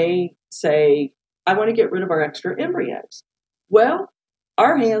they say, I want to get rid of our extra embryos. Well,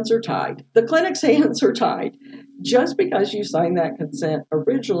 our hands are tied. The clinic's hands are tied. Just because you signed that consent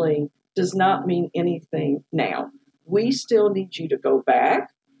originally does not mean anything now. We still need you to go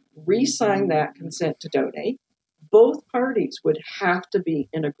back, re-sign that consent to donate. Both parties would have to be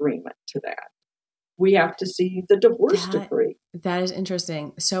in agreement to that. We have to see the divorce decree. That is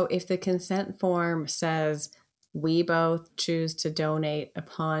interesting. So if the consent form says we both choose to donate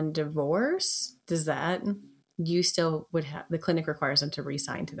upon divorce, does that, you still would have, the clinic requires them to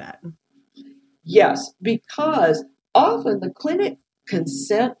re-sign to that? Yes, because often the clinic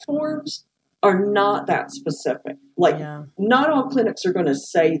consent forms are not that specific. Like, not all clinics are going to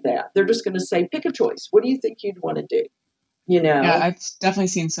say that. They're just going to say, pick a choice. What do you think you'd want to do? You know? Yeah, I've definitely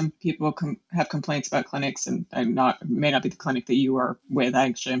seen some people have complaints about clinics, and may not be the clinic that you are with.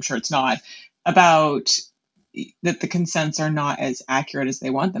 Actually, I'm sure it's not, about that the consents are not as accurate as they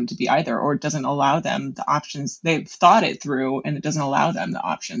want them to be either, or it doesn't allow them the options. They've thought it through and it doesn't allow them the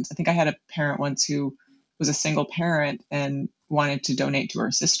options. I think I had a parent once who was a single parent and wanted to donate to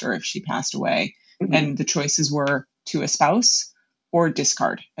her sister if she passed away. Mm-hmm. And the choices were to a spouse or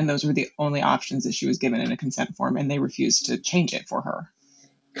discard. And those were the only options that she was given in a consent form, and they refused to change it for her.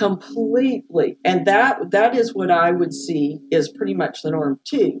 Completely. And that is what I would see is pretty much the norm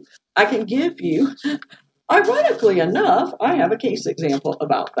too. I can give you, ironically enough, I have a case example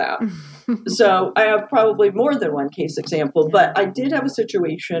about that. So I have probably more than one case example, but I did have a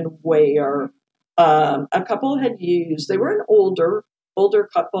situation where a couple had used, they were an older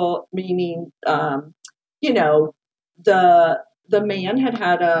couple, meaning, the man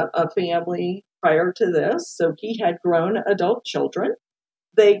had a family prior to this, so he had grown adult children.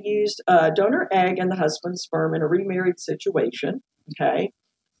 They used a donor egg and the husband's sperm in a remarried situation, okay?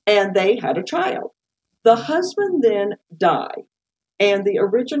 And they had a child. The husband then died, and the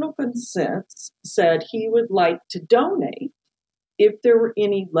original consent said he would like to donate if there were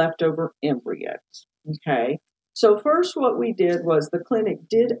any leftover embryos, okay? So first what we did was the clinic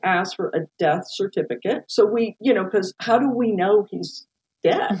did ask for a death certificate. So we, because how do we know he's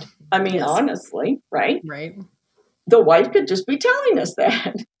dead? I mean, yes. Honestly, right? Right. The wife could just be telling us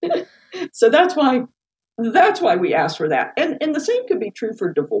that. So that's why we asked for that. And the same could be true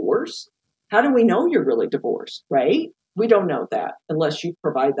for divorce. How do we know you're really divorced, right? We don't know that unless you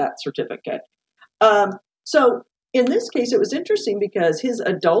provide that certificate. So in this case, it was interesting because his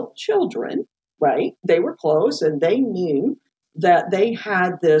adult children, right, they were close and they knew that they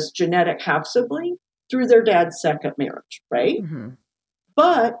had this genetic half-sibling through their dad's second marriage, right? Mm-hmm.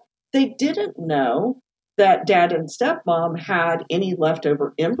 But they didn't know that dad and stepmom had any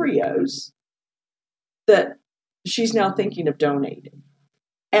leftover embryos that she's now thinking of donating.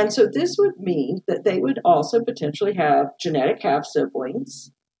 And so this would mean that they would also potentially have genetic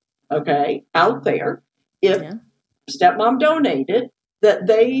half-siblings, okay, out there if stepmom donated that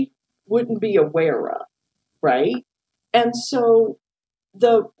they wouldn't be aware of, right? And so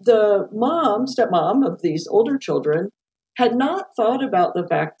the stepmom of these older children had not thought about the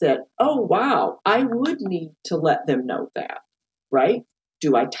fact that, oh, wow, I would need to let them know that, right?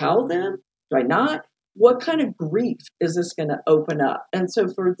 Do I tell them? Do I not? What kind of grief is this going to open up? And so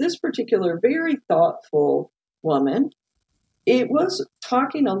for this particular very thoughtful woman, it was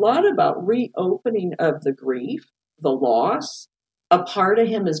talking a lot about reopening of the grief, the loss. A part of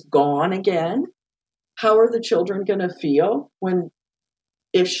him is gone again. How are the children going to feel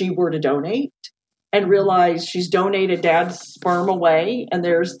if she were to donate and realize she's donated dad's sperm away and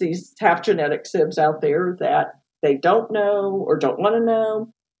there's these half genetic sibs out there that they don't know or don't want to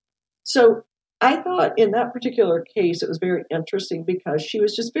know? So I thought in that particular case, it was very interesting because she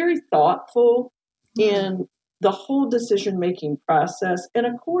was just very thoughtful in the whole decision-making process and,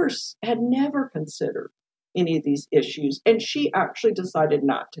 of course, had never considered any of these issues. And she actually decided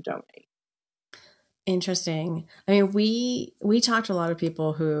not to donate. Interesting. I mean, we talked to a lot of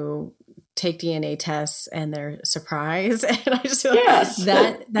people who take DNA tests and they're surprised. And I just feel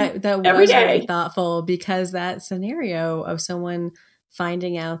like that was very thoughtful because that scenario of someone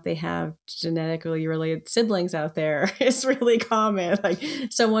finding out they have genetically related siblings out there is really common. Like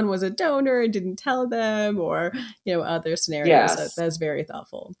someone was a donor and didn't tell them, or, other scenarios. Yes. So that's very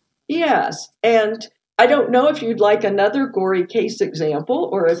thoughtful. Yes. And I don't know if you'd like another gory case example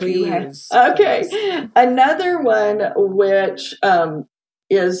or if Please. You have. Okay. Please. Another one, which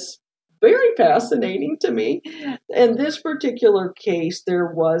is very fascinating to me. In this particular case, there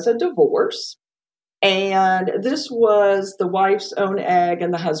was a divorce. And this was the wife's own egg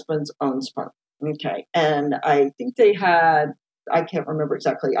and the husband's own sperm. Okay. And I think they had, I can't remember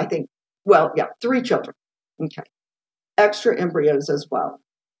exactly. 3 children. Okay. Extra embryos as well.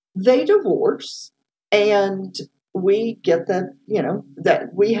 They divorce and we get that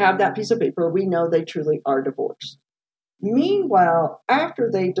we have that piece of paper. We know they truly are divorced. Meanwhile,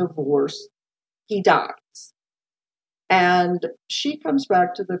 after they divorce, he dies. And she comes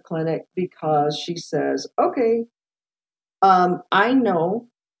back to the clinic because she says, okay, I know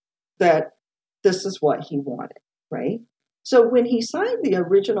that this is what he wanted, right? So when he signed the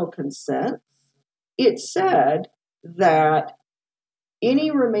original consent, it said that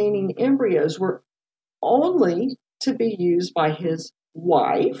any remaining embryos were only to be used by his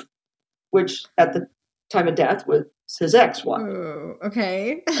wife, which at the time of death was his ex-wife. Ooh,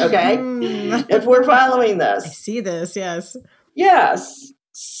 okay. Okay? If we're following I this. see this, yes. Yes.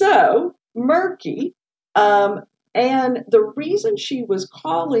 So, murky. And the reason she was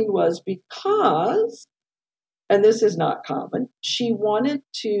calling was because, and this is not common, she wanted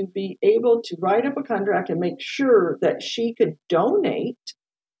to be able to write up a contract and make sure that she could donate.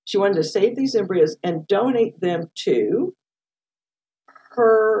 She wanted to save these embryos and donate them to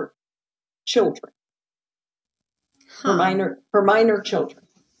her children, her minor children.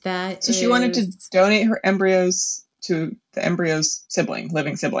 So she wanted to donate her embryos to the embryo's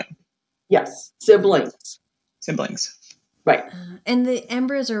living sibling. Yes, siblings. Right. And the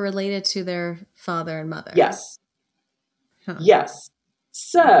embryos are related to their father and mother. Yes. Huh. Yes.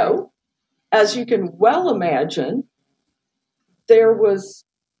 So, as you can well imagine, there was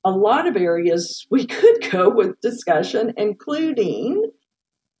a lot of areas we could go with discussion, including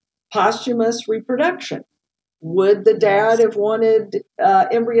posthumous reproduction. Would the dad have wanted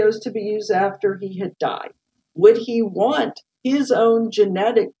embryos to be used after he had died? Would he want his own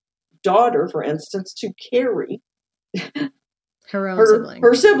genetic daughter, for instance, to carry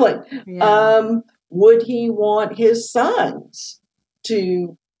her sibling? Yeah. Would he want his sons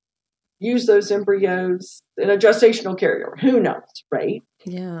to use those embryos in a gestational carrier? Who knows, right?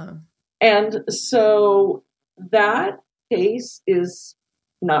 Yeah. And so that case is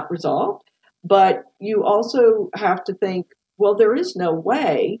not resolved, but you also have to think, well, there is no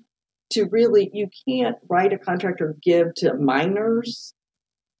way to really, you can't write a contract or give to minors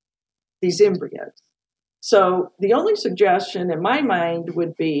these embryos. So the only suggestion in my mind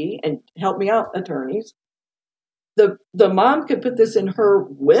would be, and help me out, attorneys, the mom could put this in her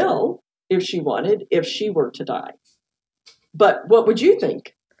will if she wanted, if she were to die. But what would you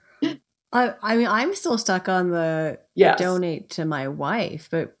think? I mean, I'm still stuck on the donate to my wife,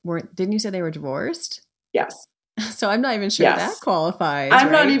 but didn't you say they were divorced? Yes. So I'm not even sure that qualifies.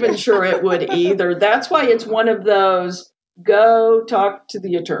 I'm not even sure it would either. That's why it's one of those, go talk to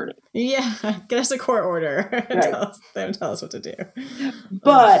the attorney. Yeah, get us a court order. Right. Tell us what to do.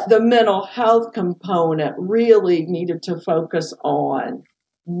 But the mental health component really needed to focus on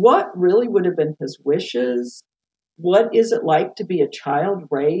what really would have been his wishes. What is it like to be a child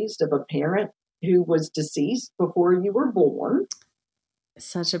raised of a parent who was deceased before you were born?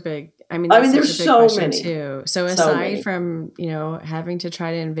 Such a big, there's so many too. So aside from, having to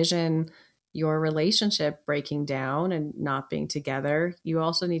try to envision your relationship breaking down and not being together, you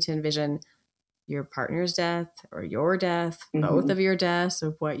also need to envision your partner's death or your death, both of your deaths,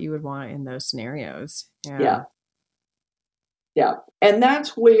 of what you would want in those scenarios. Yeah. And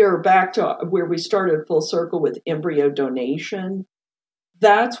that's back to where we started full circle with embryo donation.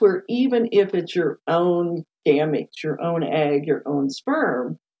 That's where, even if it's your own gametes, your own egg, your own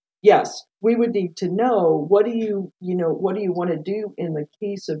sperm, yes, we would need to know, what do you want to do in the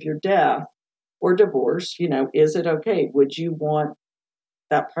case of your death or divorce? Is it okay? Would you want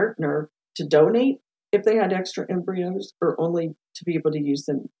that partner to donate if they had extra embryos, or only to be able to use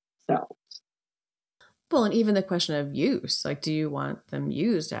themselves? Well, and even the question of use, like, do you want them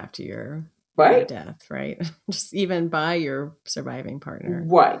used after your death, right? Just even by your surviving partner.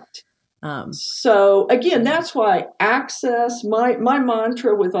 Right. So again, that's why access, my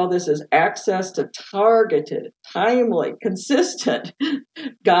mantra with all this is access to targeted, timely, consistent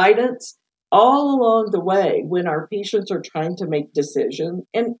guidance all along the way when our patients are trying to make decisions.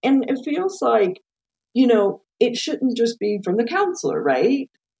 And it feels like, it shouldn't just be from the counselor, right?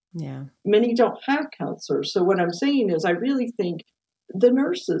 Yeah. Many don't have counselors. So what I'm saying is, I really think the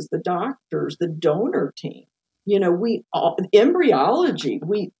nurses, the doctors, the donor team, embryology,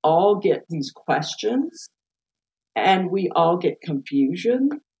 we all get these questions and we all get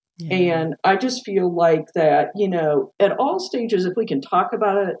confusion. Yeah. And I just feel like that, at all stages, if we can talk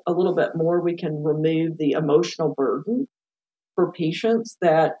about it a little bit more, we can remove the emotional burden for patients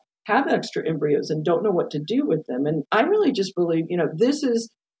that have extra embryos and don't know what to do with them. And I really just believe, this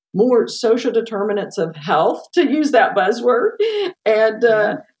is more social determinants of health, to use that buzzword. And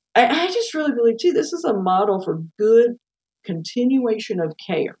I just really believe, too, this is a model for good continuation of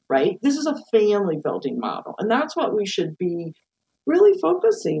care, right? This is a family building model. And that's what we should be really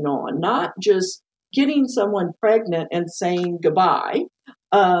focusing on, not just getting someone pregnant and saying goodbye.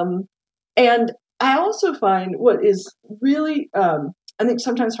 And I also find what is really, I think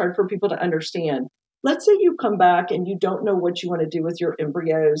sometimes hard for people to understand. Let's say you come back and you don't know what you want to do with your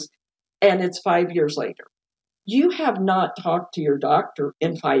embryos, and it's 5 years later. you have not talked to your doctor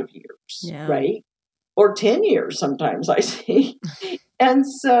in 5 years, Yeah. right? Or 10 years sometimes I see. And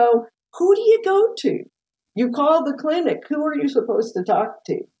so who do you go to? You call the clinic. Who are you supposed to talk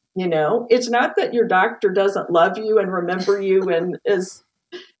to? You know, it's not that your doctor doesn't love you and remember you and is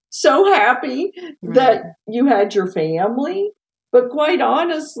so happy that you had your family, but quite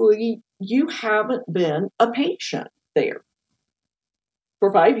honestly, you haven't been a patient there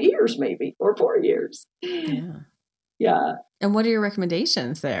for 5 years, maybe, or 4 years. Yeah. Yeah. And what are your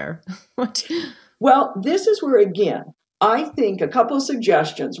recommendations there? Well, this is where, again, I think a couple of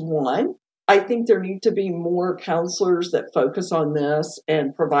suggestions. One, I think there need to be more counselors that focus on this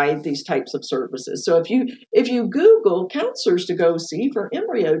and provide these types of services. So if you Google counselors to go see for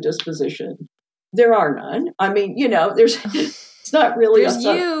embryo disposition, there are none. I mean, you know, it's not really just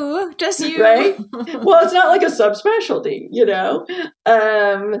you, right? Well, it's not like a subspecialty, you know.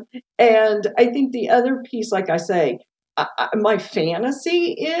 And I think the other piece, like I say, my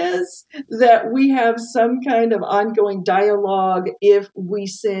fantasy is that we have some kind of ongoing dialogue if we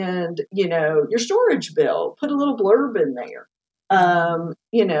send, you know, your storage bill, put a little blurb in there.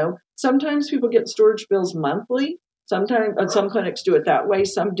 You know, sometimes people get storage bills monthly. Sometimes some clinics do it that way.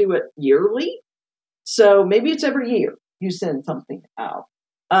 Some do it yearly. So maybe it's every year you send something out.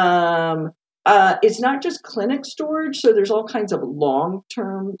 It's not just clinic storage. So there's all kinds of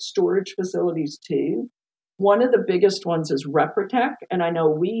long-term storage facilities too. One of the biggest ones is Reprotech, and I know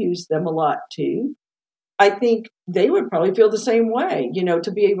we use them a lot too. I think they would probably feel the same way, you know,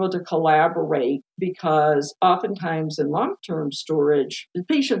 to be able to collaborate, because oftentimes in long-term storage, the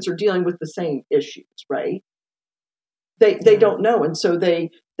patients are dealing with the same issues, right? They don't know. And so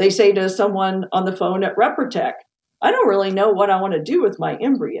they say to someone on the phone at Reprotech, I don't really know what I want to do with my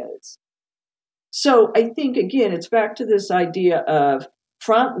embryos. So I think, again, it's back to this idea of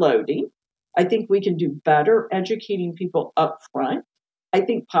front loading. I think we can do better educating people up front. I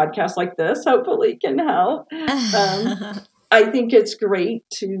think podcasts like this hopefully can help. I think it's great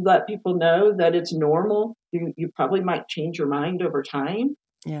to let people know that it's normal. You probably might change your mind over time.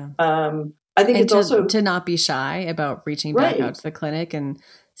 Yeah. I think it's also to not be shy about reaching back out to the clinic and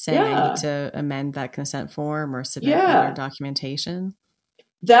saying I need to amend that consent form or submit other documentation.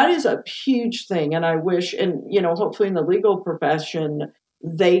 That is a huge thing. And I wish, and, you know, hopefully in the legal profession,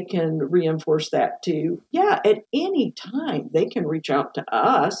 they can reinforce that too. Yeah, at any time they can reach out to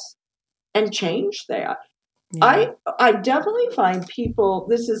us and change that. Yeah. I definitely find people,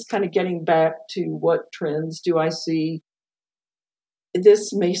 this is kind of getting back to what trends do I see.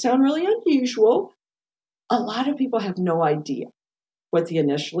 This may sound really unusual. A lot of people have no idea what they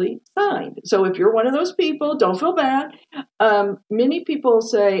initially signed. So if you're one of those people, don't feel bad. Many people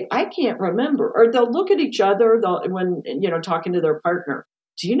say, I can't remember, or they'll look at each other when, you know, talking to their partner.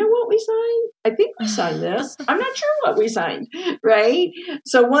 Do you know what we signed? I think we signed this. I'm not sure what we signed, right?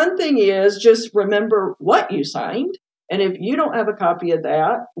 So one thing is just remember what you signed. And if you don't have a copy of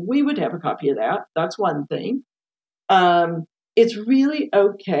that, we would have a copy of that. That's one thing. It's really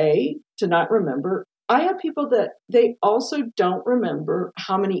okay to not remember. I have people that they also don't remember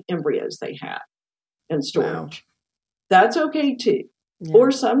how many embryos they had in storage. Wow. That's okay too. Yeah.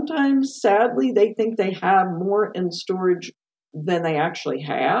 Or sometimes, sadly, they think they have more in storage than they actually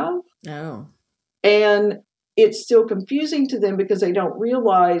have. Oh. And it's still confusing to them because they don't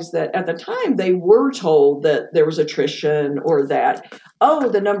realize that at the time they were told that there was attrition, or that, oh,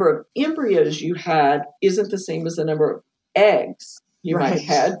 the number of embryos you had isn't the same as the number of eggs you might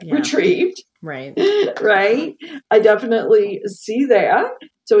have retrieved. Right. Right. I definitely see that.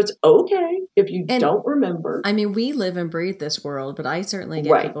 So it's okay if you don't remember. I mean, we live and breathe this world, but I certainly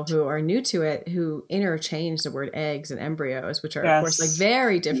get people who are new to it who interchange the word eggs and embryos, which are, of course, like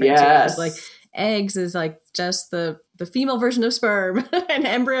very different things. Like eggs is like just the female version of sperm, and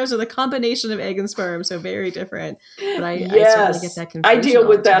embryos are the combination of egg and sperm. So very different. But I certainly get that confusion. I deal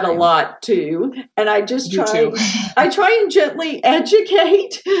with that a lot too. And I just I try and gently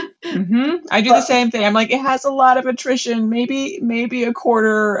educate. Mm-hmm. I do the same thing. I'm like, it has a lot of attrition. Maybe a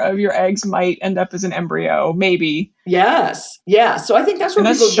quarter of your eggs might end up as an embryo. Maybe. Yes. Yeah. So I think that's where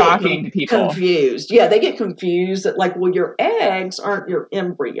people shocking to people. Confused. Yeah. They get confused that, like, well, your eggs aren't your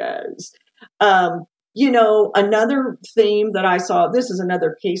embryos. You know, another theme that I saw, this is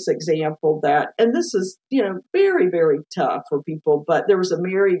another case example that, and this is, you know, very, very tough for people, but there was a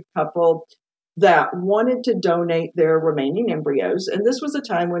married couple that wanted to donate their remaining embryos. And this was a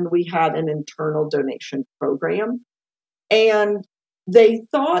time when we had an internal donation program. And they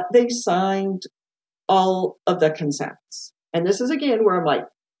thought they signed all of the consents. And this is, again, where I'm like,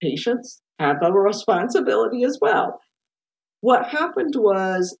 patients have a responsibility as well. what happened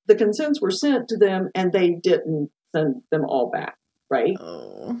was the consents were sent to them and they didn't send them all back, right?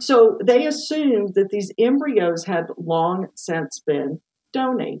 Oh. So they assumed that these embryos had long since been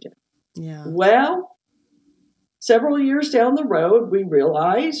donated. Yeah. Well, several years down the road, we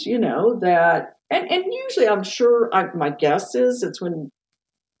realized, that, and usually I'm sure, my guess is it's when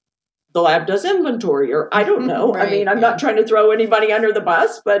the lab does inventory, or I don't know. Right, I mean, I'm yeah. not trying to throw anybody under the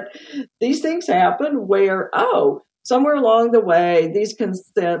bus, but these things happen where, somewhere along the way, these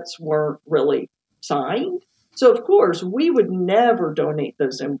consents weren't really signed. So, of course, we would never donate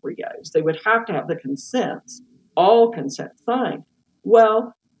those embryos. They would have to have the consents, all consents signed.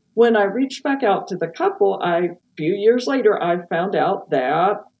 Well, when I reached back out to the couple, a few years later, I found out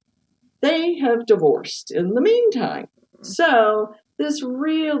that they have divorced in the meantime. So this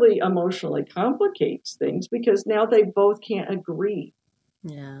really emotionally complicates things because now they both can't agree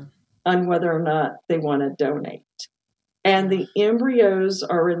on whether or not they want to donate. And the embryos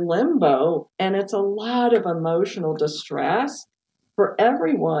are in limbo, and it's a lot of emotional distress for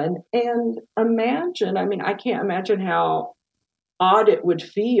everyone. And I can't imagine how odd it would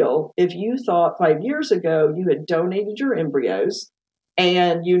feel if you thought 5 years ago you had donated your embryos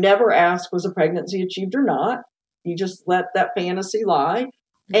and you never asked, was a pregnancy achieved or not? You just let that fantasy lie.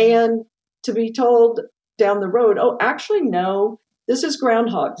 And to be told down the road, actually, no, this is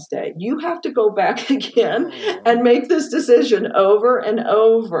Groundhog's Day. You have to go back again and make this decision over and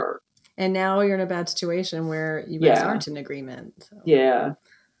over. And now you're in a bad situation where you guys aren't in agreement. So. Yeah.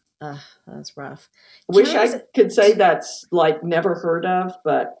 That's rough. Wish I could say that's like never heard of,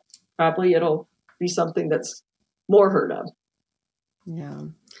 but probably it'll be something that's more heard of. Yeah.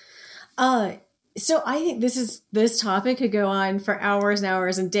 So I think this topic could go on for hours and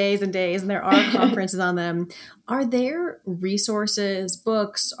hours and days, and there are conferences on them. Are there resources,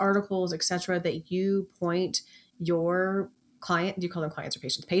 books, articles, etc., that you point your client, do you call them clients or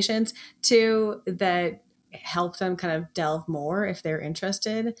patients to, that help them kind of delve more if they're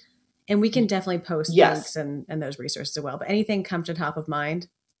interested? And we can definitely post links and those resources as well. But anything come to top of mind?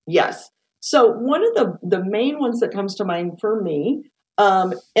 Yes. So one of the main ones that comes to mind for me,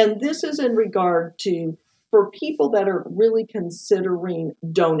 and this is in regard to for people that are really considering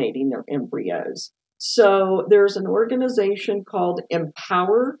donating their embryos. So there's an organization called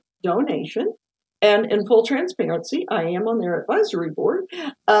Empower Donation. And in full transparency, I am on their advisory board.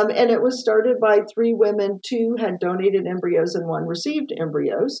 And it was started by 3 women. 2 had donated embryos and 1 received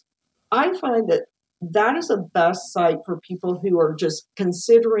embryos. I find that is the best site for people who are just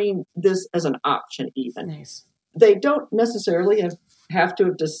considering this as an option even. Nice. They don't necessarily have to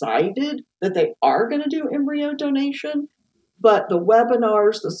have decided that they are going to do embryo donation, but the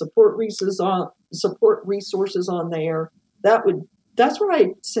webinars, the support resources on there, that's where I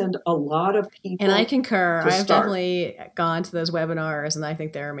send a lot of people. And I concur. I've definitely gone to those webinars, and I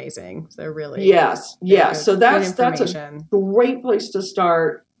think they're amazing. They're really yes. Good, so that's a great place to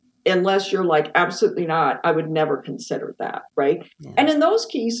start. Unless you're like, absolutely not, I would never consider that, right? Yeah. And in those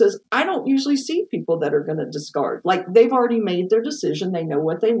cases, I don't usually see people that are going to discard. Like, they've already made their decision. They know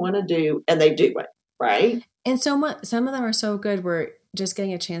what they want to do, and they do it, right? And some of them are so good. We're just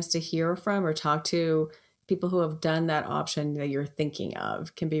getting a chance to hear from or talk to people who have done that option that you're thinking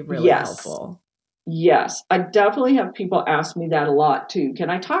of can be really helpful. Yes, I definitely have people ask me that a lot, too. Can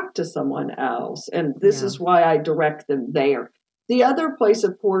I talk to someone else? And this is why I direct them there. The other place,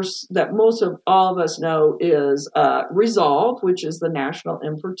 of course, that most of all of us know is Resolve, which is the National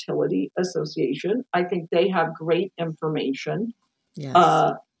Infertility Association. I think they have great information. Yes.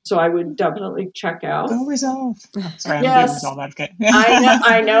 So I would definitely check out. Go Resolve. Sorry, I'm yes. Resolve advocate.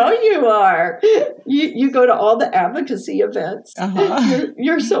 I know you are. You go to all the advocacy events. Uh-huh.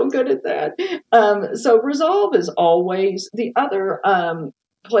 You're so good at that. So Resolve is always the other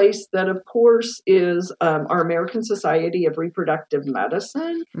place that, of course, is our American Society of Reproductive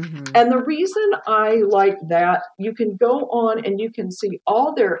Medicine. Mm-hmm. And the reason I like that, you can go on and you can see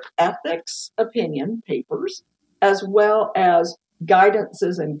all their ethics opinion papers, as well as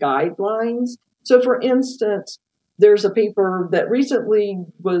guidances and guidelines. So, for instance, there's a paper that recently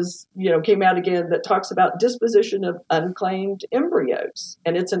came out again that talks about disposition of unclaimed embryos.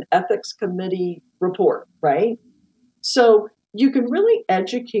 And it's an ethics committee report, right? So you can really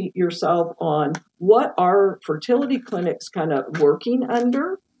educate yourself on what are fertility clinics kind of working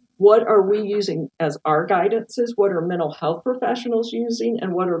under, what are we using as our guidances, what are mental health professionals using,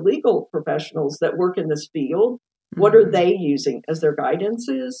 and what are legal professionals that work in this field, what are they using as their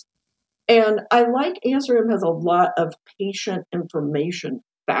guidances. And I like AnswerM has a lot of patient information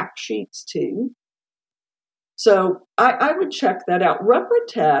fact sheets too. So I would check that out.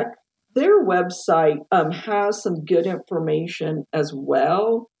 Reprotech their website has some good information as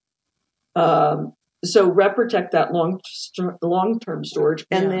well. So RepProtect, that long-term storage.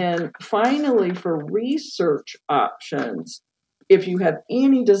 And then finally, for research options, if you have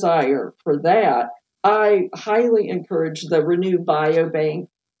any desire for that, I highly encourage the Renew Biobank,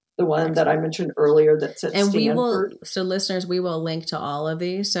 the one that I mentioned earlier that's at Stanford. So listeners, we will link to all of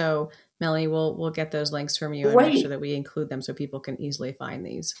these. So Melanie, we'll get those links from you and make sure that we include them so people can easily find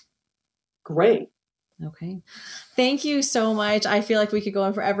these. Great. Okay. Thank you so much. I feel like we could go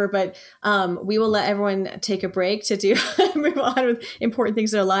on forever, but we will let everyone take a break to move on with important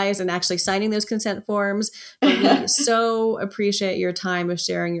things in their lives and actually signing those consent forms. But we so appreciate your time of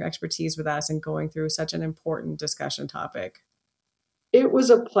sharing your expertise with us and going through such an important discussion topic. It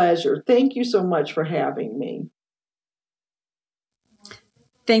was a pleasure. Thank you so much for having me.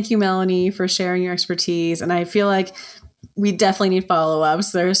 Thank you, Melanie, for sharing your expertise. And I feel like we definitely need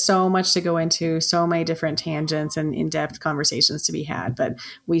follow-ups. There's so much to go into, so many different tangents and in-depth conversations to be had, but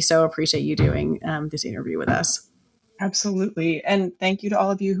we so appreciate you doing this interview with us. Absolutely. And thank you to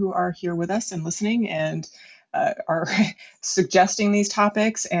all of you who are here with us and listening and are suggesting these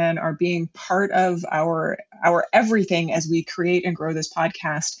topics and are being part of our everything as we create and grow this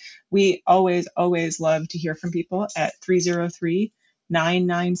podcast. We always love to hear from people at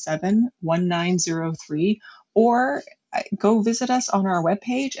 303-997-1903, or go visit us on our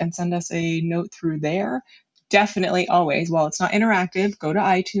webpage and send us a note through there. Definitely always, while it's not interactive, go to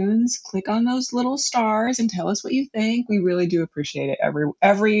iTunes, click on those little stars and tell us what you think. We really do appreciate it.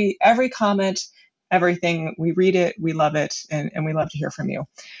 Every comment, everything. We read it, we love it, and we love to hear from you.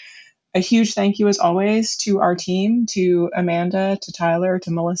 A huge thank you as always to our team, to Amanda, to Tyler,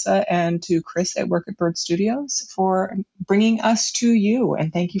 to Melissa, and to Chris at Work at Bird Studios for bringing us to you.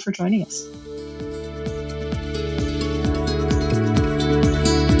 And thank you for joining us.